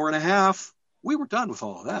 minutes, an hour and a half, we were done with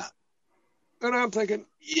all of that. And I'm thinking,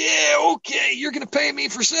 yeah, okay, you're going to pay me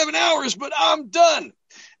for 7 hours, but I'm done.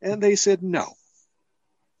 And they said, no.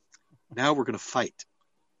 Now we're going to fight.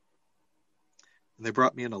 And they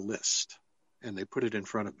brought me in a list, and they put it in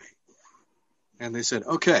front of me. And they said,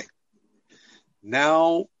 okay,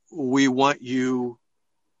 now we want you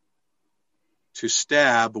to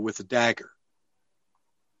stab with a dagger.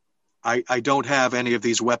 I don't have any of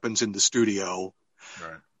these weapons in the studio.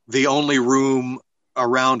 Right. The only room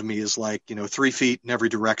around me is 3 feet in every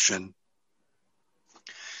direction.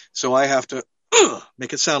 So I have to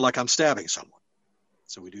make it sound like I'm stabbing someone.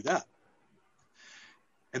 So we do that.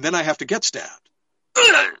 And then I have to get stabbed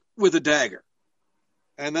with a dagger.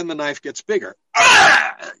 And then the knife gets bigger.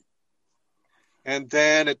 And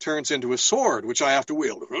then it turns into a sword, which I have to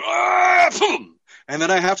wield. And then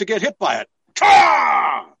I have to get hit by it.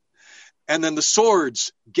 And then the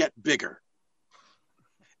swords get bigger.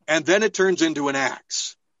 And then it turns into an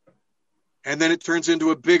axe. and then it turns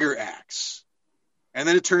into a bigger axe, and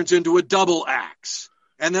then it turns into a double axe,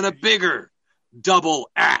 and then a bigger double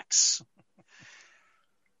axe.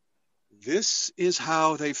 This is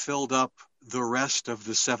how they filled up the rest of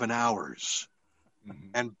the 7 hours. Mm-hmm.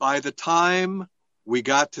 And by the time we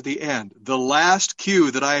got to the end, the last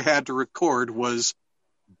cue that I had to record was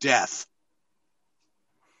death.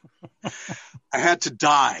 I had to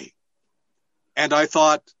die. And I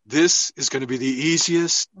thought, this is going to be the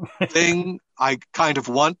easiest thing I kind of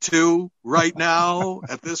want to right now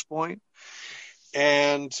at this point.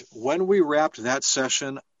 And when we wrapped that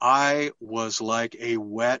session, I was like a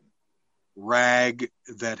wet rag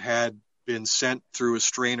that had been sent through a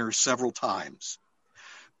strainer several times.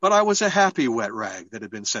 But I was a happy wet rag that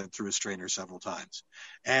had been sent through a strainer several times.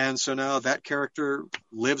 And so now that character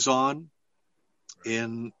lives on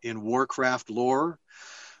in Warcraft lore.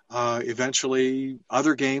 Eventually,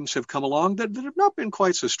 other games have come along that have not been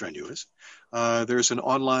quite so strenuous. There's an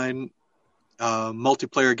online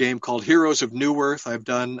multiplayer game called Heroes of Newerth. I've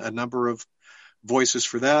done a number of voices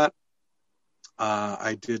for that.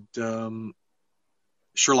 I did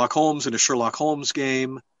Sherlock Holmes in a Sherlock Holmes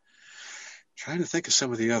game. Trying to think of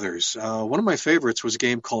some of the others. One of my favorites was a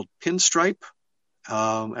game called Pinstripe,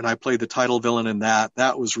 and I played the title villain in that.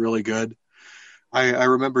 That was really good. I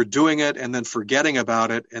remember doing it and then forgetting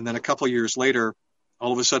about it, and then a couple of years later,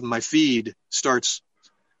 all of a sudden my feed starts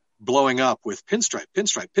blowing up with Pinstripe,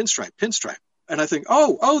 Pinstripe, Pinstripe, Pinstripe. And I think,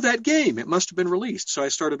 oh, that game, it must have been released. So I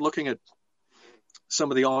started looking at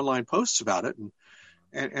some of the online posts about it,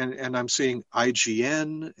 and I'm seeing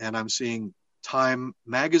IGN, and I'm seeing Time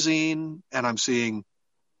Magazine, and I'm seeing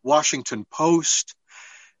Washington Post,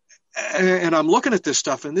 and I'm looking at this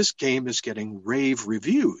stuff, and this game is getting rave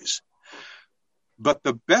reviews. But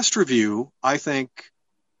the best review I think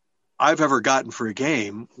I've ever gotten for a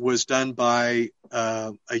game was done by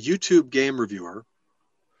a YouTube game reviewer,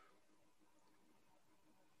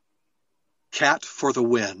 Cat for the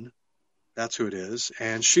Win. That's who it is.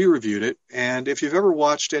 And she reviewed it. And if you've ever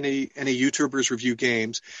watched any YouTubers review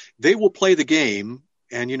games, they will play the game,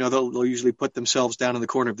 and they'll usually put themselves down in the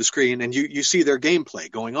corner of the screen, and you see their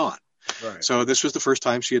gameplay going on. Right. So this was the first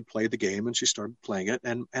time she had played the game, and she started playing it,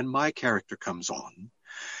 and my character comes on.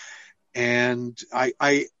 And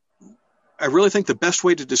I really think the best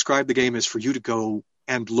way to describe the game is for you to go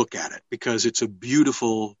and look at it, because it's a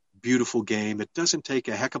beautiful, beautiful game. It doesn't take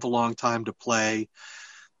a heck of a long time to play.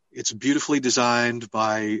 It's beautifully designed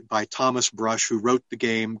by Thomas Brush, who wrote the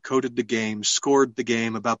game, coded the game, scored the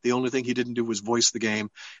game. About the only thing he didn't do was voice the game,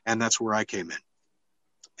 and that's where I came in.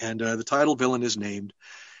 And the title villain is named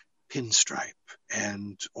Pinstripe,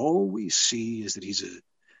 and all we see is that he's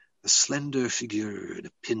a slender figure in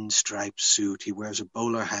a pinstripe suit. He wears a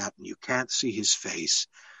bowler hat, and you can't see his face,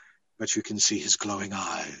 but you can see his glowing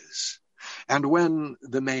eyes. And when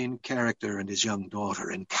the main character and his young daughter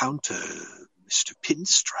encounter Mr.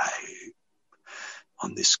 Pinstripe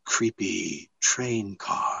on this creepy train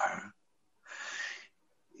car,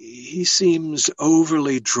 he seems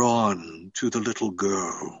overly drawn to the little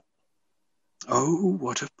girl. "Oh,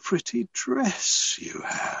 what a pretty dress you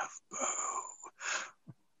have,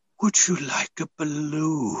 Beau. Would you like a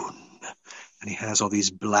balloon?" And he has all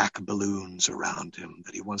these black balloons around him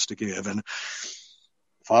that he wants to give. And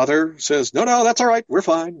father says, no, that's all right. We're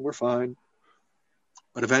fine.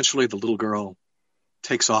 But eventually the little girl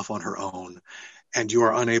takes off on her own, and you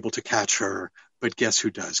are unable to catch her. But guess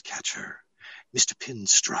who does catch her? Mr.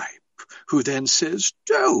 Pinstripe, who then says,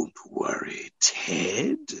 "Don't worry,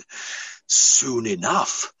 Ted. Soon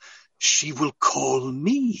enough, she will call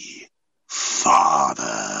me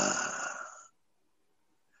Father."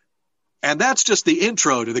 And that's just the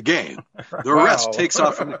intro to the game. The rest takes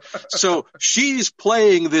off from it. So she's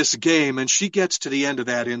playing this game, and she gets to the end of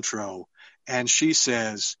that intro, and she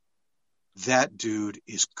says, "That dude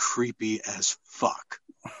is creepy as fuck."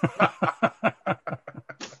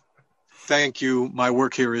 Thank you. My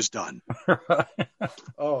work here is done.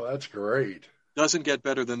 Oh, that's great. Doesn't get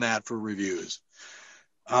better than that for reviews.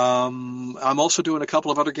 I'm also doing a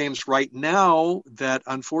couple of other games right now that,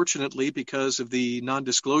 unfortunately, because of the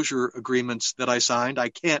non-disclosure agreements that I signed, I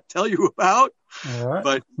can't tell you about. All right.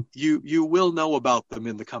 But you will know about them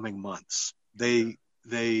in the coming months. They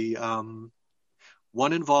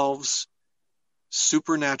one involves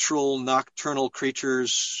supernatural nocturnal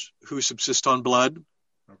creatures who subsist on blood.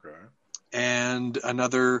 Okay. And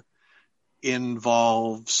another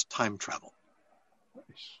involves time travel.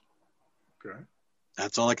 Nice. Okay.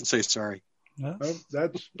 That's all I can say. Sorry. Yeah. Well,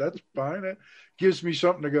 that's fine. It gives me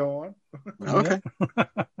something to go on. Okay.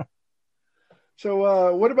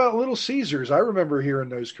 So what about Little Caesars? I remember hearing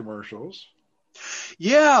those commercials.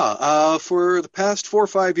 Yeah, for the past 4 or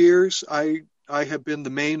 5 years, I have been the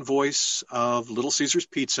main voice of Little Caesars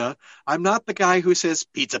Pizza. I'm not the guy who says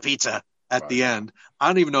pizza, pizza at the end. I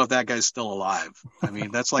don't even know if that guy's still alive. I mean,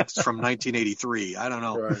 that's like from 1983. I don't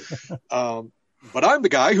know. Right. But I'm the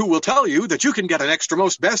guy who will tell you that you can get an extra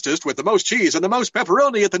most bestest with the most cheese and the most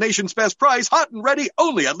pepperoni at the nation's best price, hot and ready,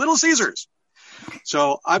 only at Little Caesars.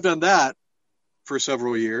 So I've done that for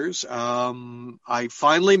several years. I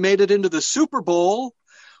finally made it into the Super Bowl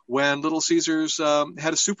when Little Caesars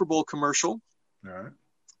had a Super Bowl commercial. All right.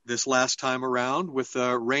 This last time around with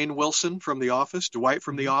Rainn Wilson from The Office, Dwight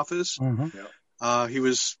from The Office. Mm-hmm. He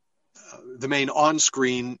was the main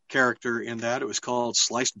on-screen character in that. It was called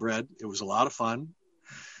Sliced Bread. It was a lot of fun.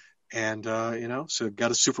 And, so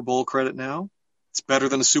got a Super Bowl credit now. It's better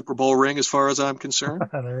than a Super Bowl ring as far as I'm concerned.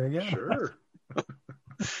 There you go. Sure.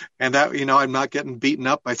 And that, I'm not getting beaten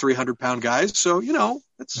up by 300-pound guys. So,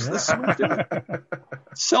 that's what I'm doing.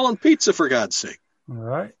 Selling pizza, for God's sake. All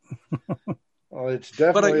right. Well, it's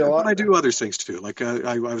definitely a lot. But I do other things too. Like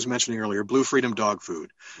I was mentioning earlier, Blue Freedom Dog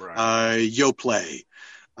Food, Right. YoPlay.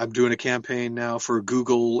 I'm doing a campaign now for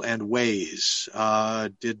Google and Waze.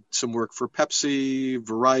 Did some work for Pepsi,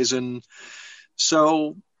 Verizon.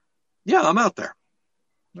 So, yeah, I'm out there.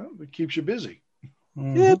 Well, it keeps you busy.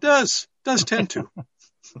 Mm-hmm. Yeah, it does. It does tend to.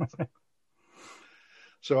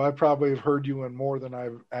 So I probably have heard you in more than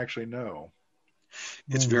I actually know.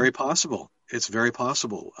 It's very possible. It's very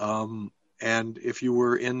possible. And if you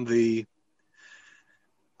were in the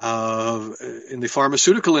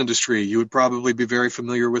pharmaceutical industry, you would probably be very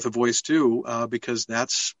familiar with a voice too, because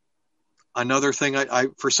that's another thing. I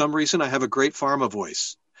for some reason, I have a great pharma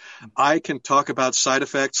voice. I can talk about side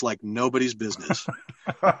effects like nobody's business.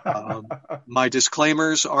 My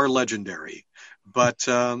disclaimers are legendary, but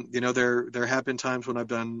there have been times when I've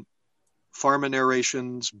done pharma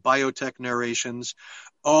narrations, biotech narrations.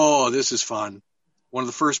 Oh, this is fun. One of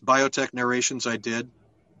the first biotech narrations I did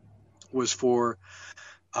was for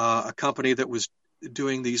a company that was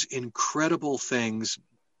doing these incredible things,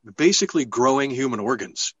 basically growing human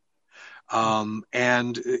organs.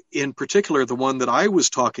 And in particular, the one that I was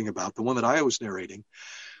talking about, the one that I was narrating,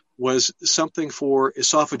 was something for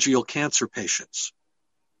esophageal cancer patients.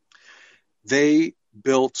 They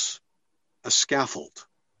built a scaffold,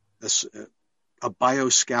 a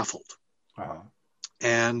bioscaffold. Uh-huh.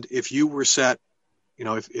 And if you were set,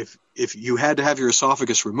 if you had to have your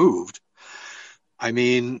esophagus removed, I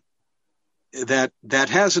mean, that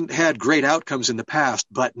hasn't had great outcomes in the past,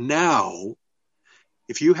 but now,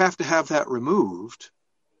 if you have to have that removed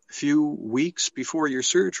a few weeks before your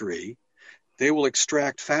surgery, they will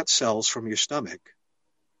extract fat cells from your stomach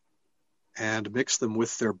and mix them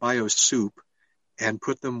with their bio soup and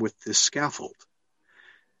put them with this scaffold,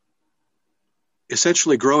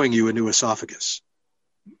 essentially growing you a new esophagus.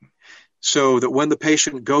 So that when the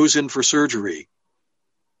patient goes in for surgery,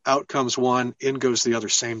 out comes one, in goes the other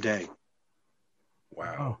same day.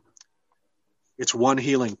 Wow. It's one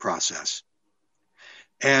healing process.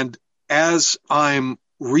 And as I'm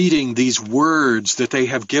reading these words that they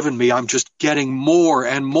have given me, I'm just getting more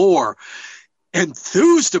and more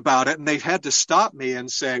enthused about it. And they've had to stop me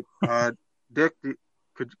and say, Dick,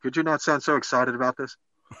 could you not sound so excited about this?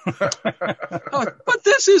 But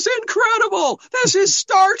this is incredible. This is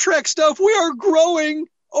Star Trek stuff. We are growing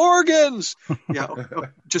organs. Yeah,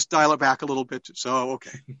 just dial it back a little bit. So,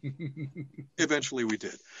 okay. Eventually we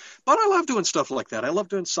did. But I love doing stuff like that. I love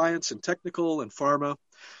doing science and technical and pharma.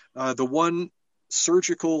 The one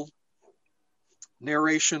surgical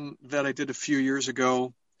narration that I did a few years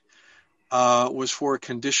ago was for a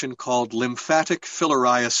condition called lymphatic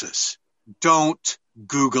filariasis. Don't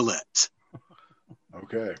Google it.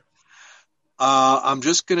 Okay. I'm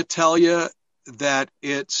just going to tell you that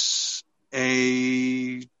it's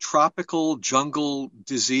a tropical jungle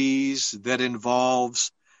disease that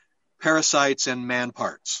involves parasites and man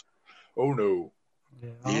parts. Oh, no.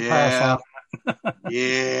 Yeah.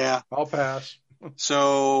 I'll pass.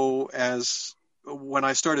 So when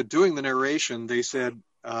I started doing the narration, they said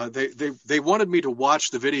they wanted me to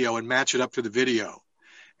watch the video and match it up to the video.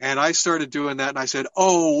 And I started doing that, and I said,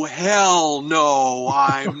 oh, hell no,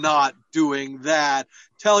 I'm not doing that.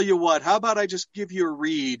 Tell you what, how about I just give you a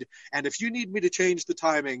read, and if you need me to change the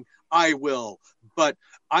timing, I will. But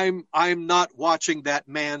I'm not watching that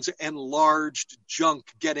man's enlarged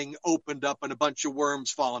junk getting opened up and a bunch of worms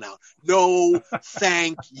falling out. No,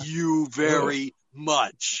 thank you very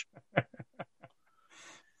much.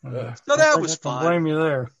 So that was fun. Blame you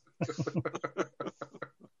there.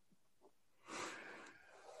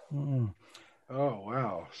 Mm. Oh,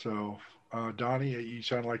 wow. So Donnie, you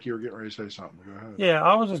sound like you were getting ready to say something. Go ahead. Yeah,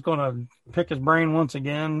 I was just going to pick his brain once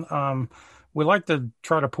again. We like to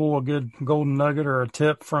try to pull a good golden nugget or a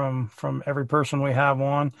tip from every person we have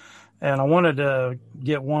on. And I wanted to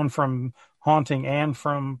get one from haunting and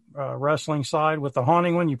from wrestling side. With the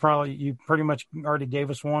haunting one, you pretty much already gave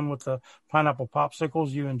us one with the pineapple popsicles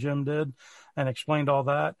you and Jim did and explained all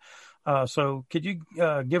that. So could you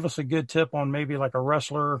give us a good tip on maybe like a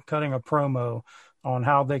wrestler cutting a promo on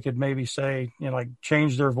how they could maybe say, like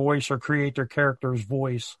change their voice or create their character's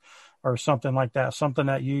voice or something like that, something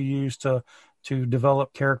that you use to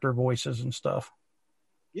develop character voices and stuff?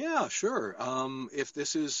 Yeah, sure. If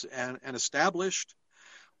this is an established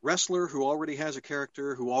wrestler who already has a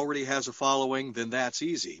character, who already has a following, then that's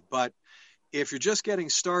easy. But if you're just getting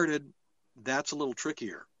started, that's a little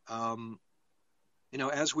trickier.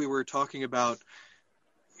 As we were talking about,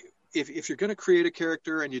 if you're going to create a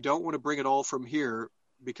character and you don't want to bring it all from here,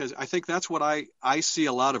 because I think that's what I see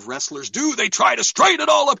a lot of wrestlers do. They try to straighten it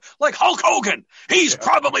all up, like Hulk Hogan. He's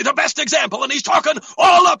probably the best example, and he's talking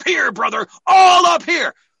all up here, brother, all up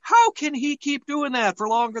here. How can he keep doing that for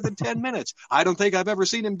longer than 10 minutes? I don't think I've ever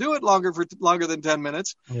seen him do it longer than 10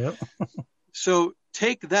 minutes. Yep. So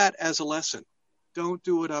take that as a lesson. Don't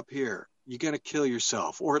do it up here. You're going to kill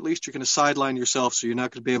yourself, or at least you're going to sideline yourself, so you're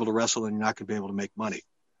not going to be able to wrestle and you're not going to be able to make money.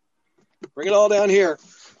 Bring it all down here.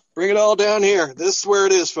 Bring it all down here. This is where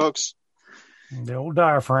it is, folks. The old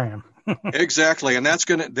diaphragm. Exactly, and that's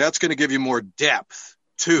gonna give you more depth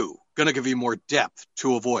too. Going to give you more depth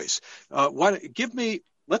to a voice.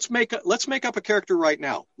 Let's make up a character right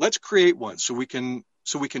now. Let's create one so we can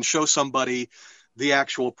show somebody the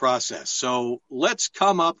actual process. So let's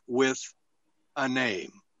come up with a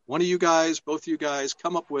name. One of you guys, both of you guys,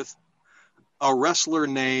 come up with a wrestler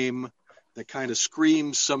name that kind of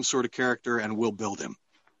screams some sort of character, and we'll build him.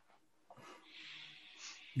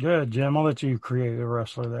 Good, Jim. I'll let you create a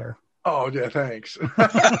wrestler there. Oh, yeah, thanks.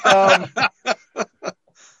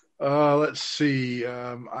 Let's see.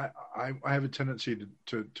 I have a tendency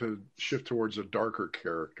to shift towards the darker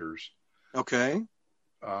characters. Okay.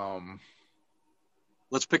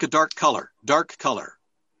 Let's pick a dark color. Dark color.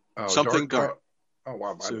 Oh, something dark. Oh,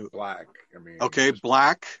 wow. So, black. I mean. Okay,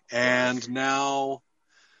 black. And now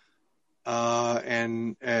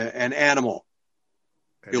an animal.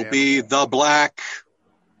 He'll be the Black.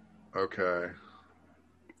 Okay.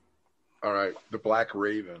 All right. The Black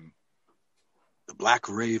Raven. The Black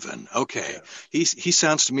Raven. Okay. Yeah. He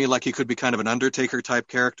sounds to me like he could be kind of an Undertaker type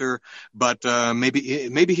character, but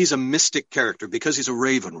maybe he's a mystic character because he's a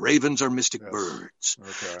raven. Ravens are mystic birds.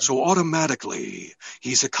 Okay. So automatically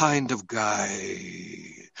he's a kind of guy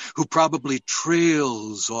who probably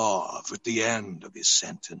trails off at the end of his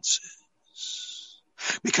sentences.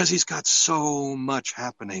 Because he's got so much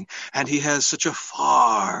happening and he has such a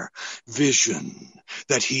far vision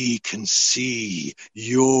that he can see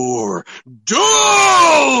your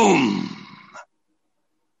doom.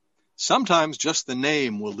 Sometimes just the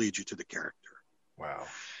name will lead you to the character. Wow.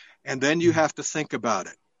 And then you have to think about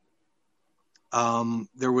it.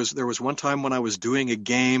 There was one time when I was doing a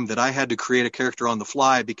game that I had to create a character on the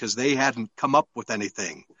fly because they hadn't come up with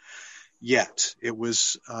anything yet. It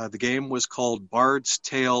was the game was called Bard's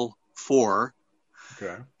Tale 4.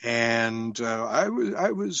 Okay. And I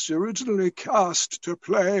was originally cast to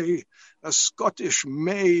play a Scottish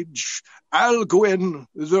mage, Alguin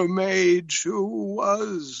the mage, who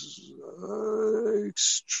was an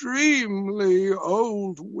extremely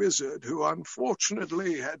old wizard who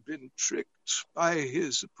unfortunately had been tricked by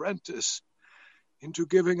his apprentice into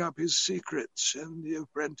giving up his secrets, and the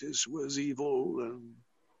apprentice was evil, and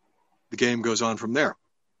the game goes on from there.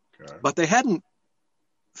 Okay. But they hadn't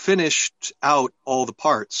finished out all the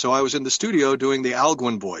parts. So I was in the studio doing the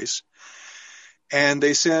Alguin voice, and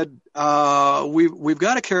they said, we've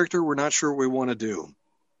got a character we're not sure what we want to do.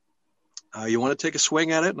 You want to take a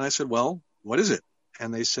swing at it? And I said, well, what is it?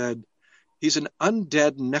 And they said, he's an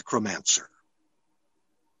undead necromancer.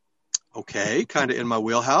 Okay, kind of in my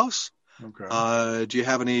wheelhouse. Okay. Do you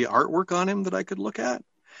have any artwork on him that I could look at?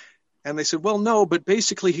 And they said, well, no, but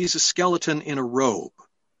basically he's a skeleton in a robe.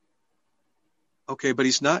 Okay, but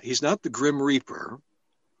he's not the Grim Reaper.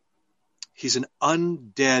 He's an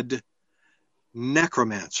undead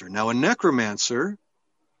necromancer. Now, a necromancer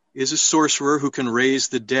is a sorcerer who can raise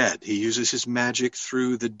the dead. He uses his magic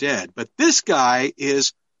through the dead. But this guy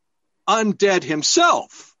is undead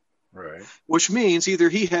himself. Right. Which means either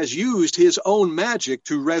he has used his own magic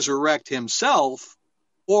to resurrect himself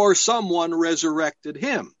or someone resurrected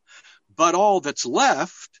him. But all that's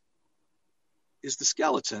left is the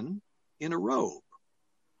skeleton in a robe.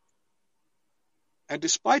 And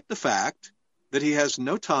despite the fact that he has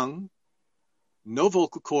no tongue, no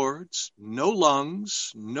vocal cords, no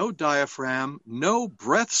lungs, no diaphragm, no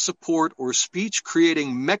breath support or speech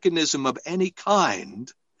creating mechanism of any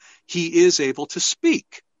kind, he is able to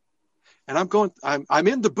speak. And I'm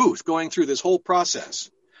in the booth going through this whole process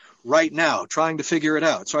right now, trying to figure it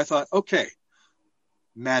out. So I thought, okay,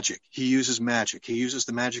 magic. He uses magic. He uses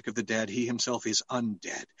the magic of the dead. He himself is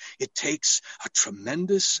undead. It takes a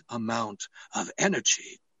tremendous amount of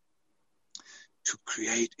energy to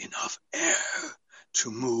create enough air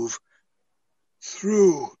to move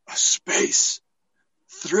through a space,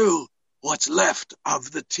 through what's left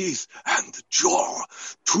of the teeth and the jaw,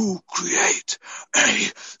 to create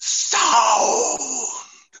a sound.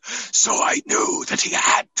 So I knew that he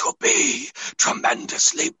had to be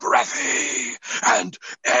tremendously breathy and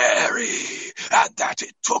airy, and that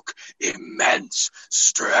it took immense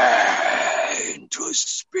strain to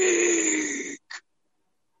speak.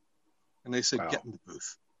 And they said, wow. Get in the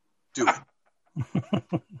booth. Do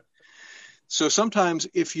it. So sometimes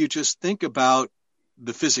if you just think about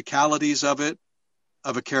the physicalities of it,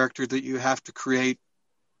 of a character that you have to create,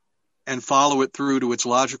 and follow it through to its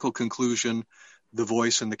logical conclusion, the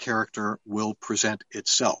voice and the character will present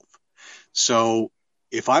itself. So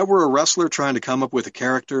if I were a wrestler trying to come up with a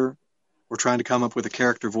character or trying to come up with a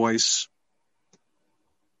character voice,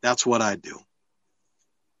 that's what I'd do.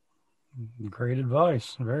 Great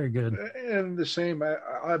advice. Very good. And the same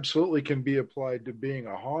absolutely can be applied to being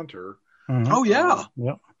a haunter. Mm-hmm. Oh, yeah.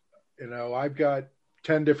 Yep. You know, I've got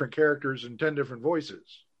 10 different characters and 10 different voices.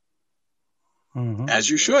 Mm-hmm. As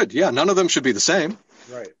you should. Yeah, none of them should be the same.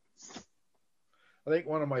 Right. I think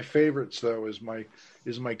one of my favorites, though, is my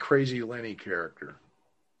Crazy Lenny character.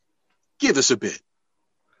 Give us a bit.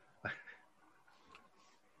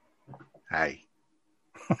 Hi.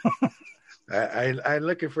 I'm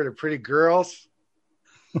looking for the pretty girls.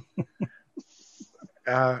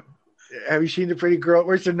 Have you seen the pretty girl?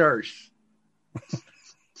 Where's the nurse?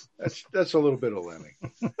 That's a little bit of Lenny.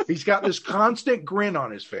 He's got this constant grin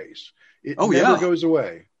on his face. It never goes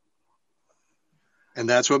away. And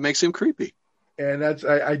that's what makes him creepy. And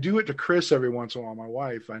I do it to Chris every once in a while, my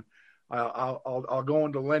wife, and I'll go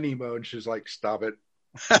into Lenny mode, and she's like, "Stop it."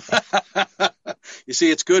 You see,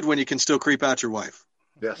 it's good when you can still creep out your wife.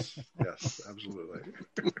 Yes, absolutely.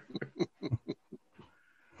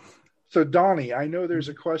 So, Donnie, I know there's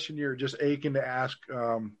a question you're just aching to ask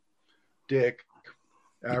Dick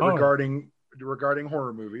regarding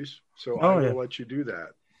horror movies. So I will let you do that.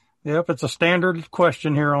 Yep, it's a standard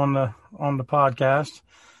question here on the podcast.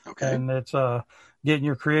 Okay. And it's getting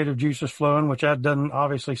your creative juices flowing, which that doesn't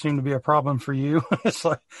obviously seem to be a problem for you. It's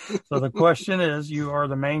like, so the question is, you are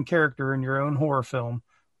the main character in your own horror film.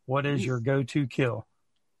 What is your go-to kill?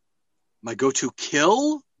 My go-to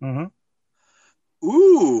kill? Mm-hmm.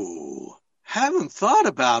 Ooh, haven't thought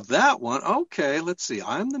about that one. Okay, let's see.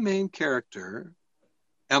 I'm the main character.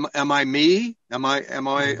 Am I me? Am I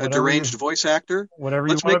a deranged voice actor? Whatever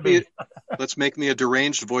you want to be. Let's make me a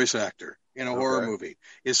deranged voice actor in a horror movie.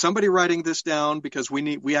 Is somebody writing this down? Because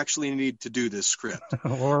we actually need to do this script.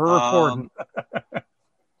 We're recording.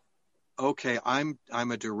 Okay, I'm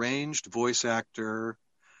a deranged voice actor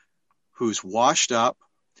who's washed up,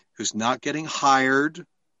 who's not getting hired,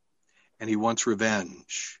 and he wants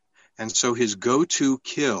revenge. And so his go-to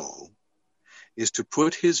kill is to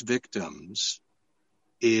put his victims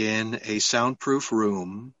in a soundproof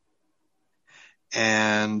room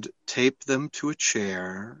and tape them to a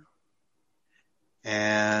chair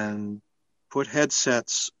and put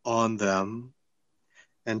headsets on them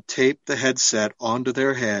and tape the headset onto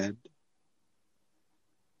their head,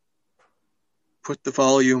 put the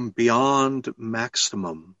volume beyond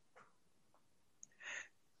maximum,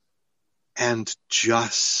 and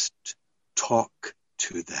just talk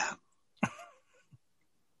to them.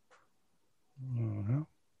 Mm-hmm.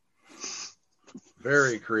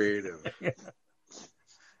 Very creative.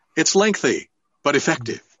 It's lengthy, but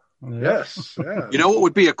effective. Yes. Yeah. You know what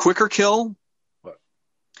would be a quicker kill? What?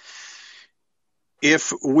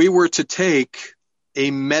 If we were to take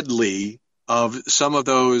a medley of some of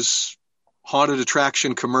those haunted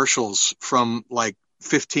attraction commercials from like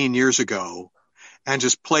 15 years ago and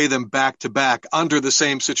just play them back to back under the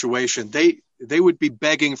same situation, they would be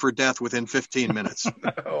begging for death within 15 minutes.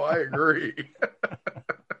 Oh, I agree.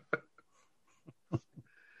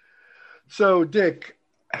 So, Dick,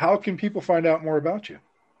 how can people find out more about you?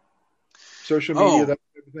 Social media, that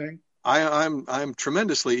type of thing? I'm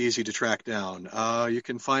tremendously easy to track down. You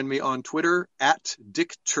can find me on Twitter at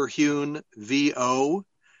Dick Terhune VO,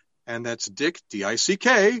 and that's Dick,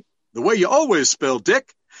 D-I-C-K, the way you always spell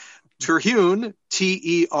Dick. Terhune,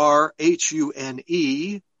 T-E-R-H-U-N-E,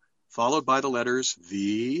 followed by the letters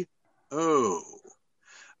VO. Oh.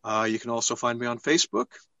 You can also find me on Facebook,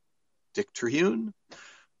 Dick Terhune,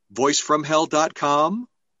 voicefromhell.com,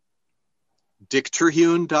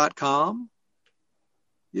 dickterhune.com.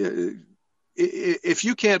 Yeah, if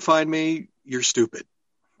you can't find me, you're stupid.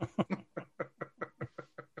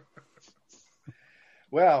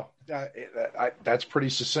 Well, that's pretty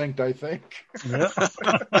succinct, I think. Yeah.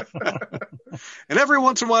 And every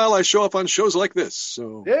once in a while, I show up on shows like this.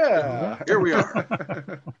 So yeah, here we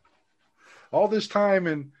are. All this time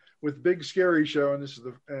and with Big Scary Show,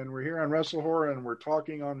 and we're here on Wrestle Horror, and we're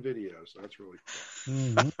talking on video. So that's really cool.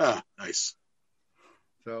 Mm-hmm. Nice.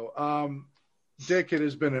 So, Dick, it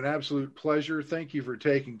has been an absolute pleasure. Thank you for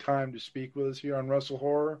taking time to speak with us here on Wrestle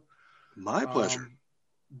Horror. My pleasure.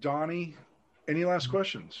 Donnie, any last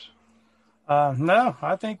questions? No,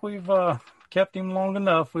 I think we've kept him long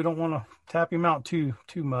enough. We don't want to tap him out too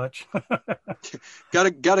much.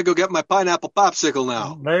 Gotta go get my pineapple popsicle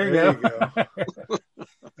now. There you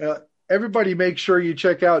go. Everybody make sure you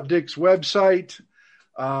check out Dick's website,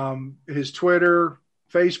 his Twitter,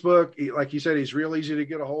 Facebook. Like you said, he's real easy to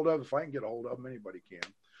get a hold of. If I can get a hold of him, anybody can.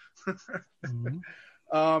 Mm-hmm.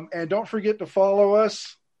 And don't forget to follow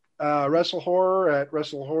us, Wrestle Horror at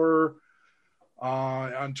Wrestle Horror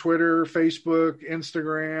on Twitter, Facebook,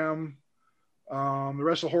 Instagram, the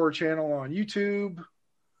Wrestle Horror channel on YouTube.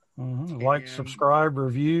 Mm-hmm. Like, subscribe,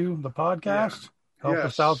 review the podcast. Help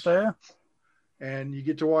us out there. And you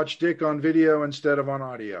get to watch Dick on video instead of on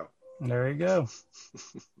audio. There you go.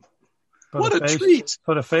 What a treat.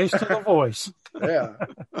 Put a face to the voice. Yeah.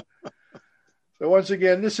 So once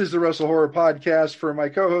again, this is the Wrestle Horror Podcast. For my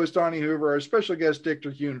co-host, Donnie Hoover, our special guest, Dick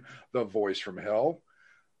Terhune, the voice from hell.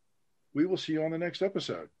 We will see you on the next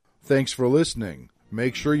episode. Thanks for listening.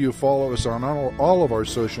 Make sure you follow us on all of our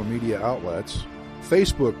social media outlets.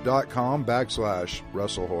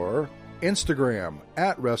 Facebook.com/Wrestle Horror. Instagram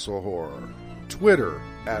 @Wrestle Horror. Twitter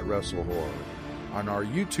 @Wrestle Horror. On our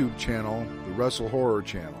YouTube channel, the Wrestle Horror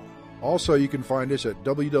channel. Also, you can find us at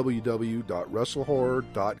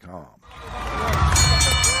www.wrestlehorror.com.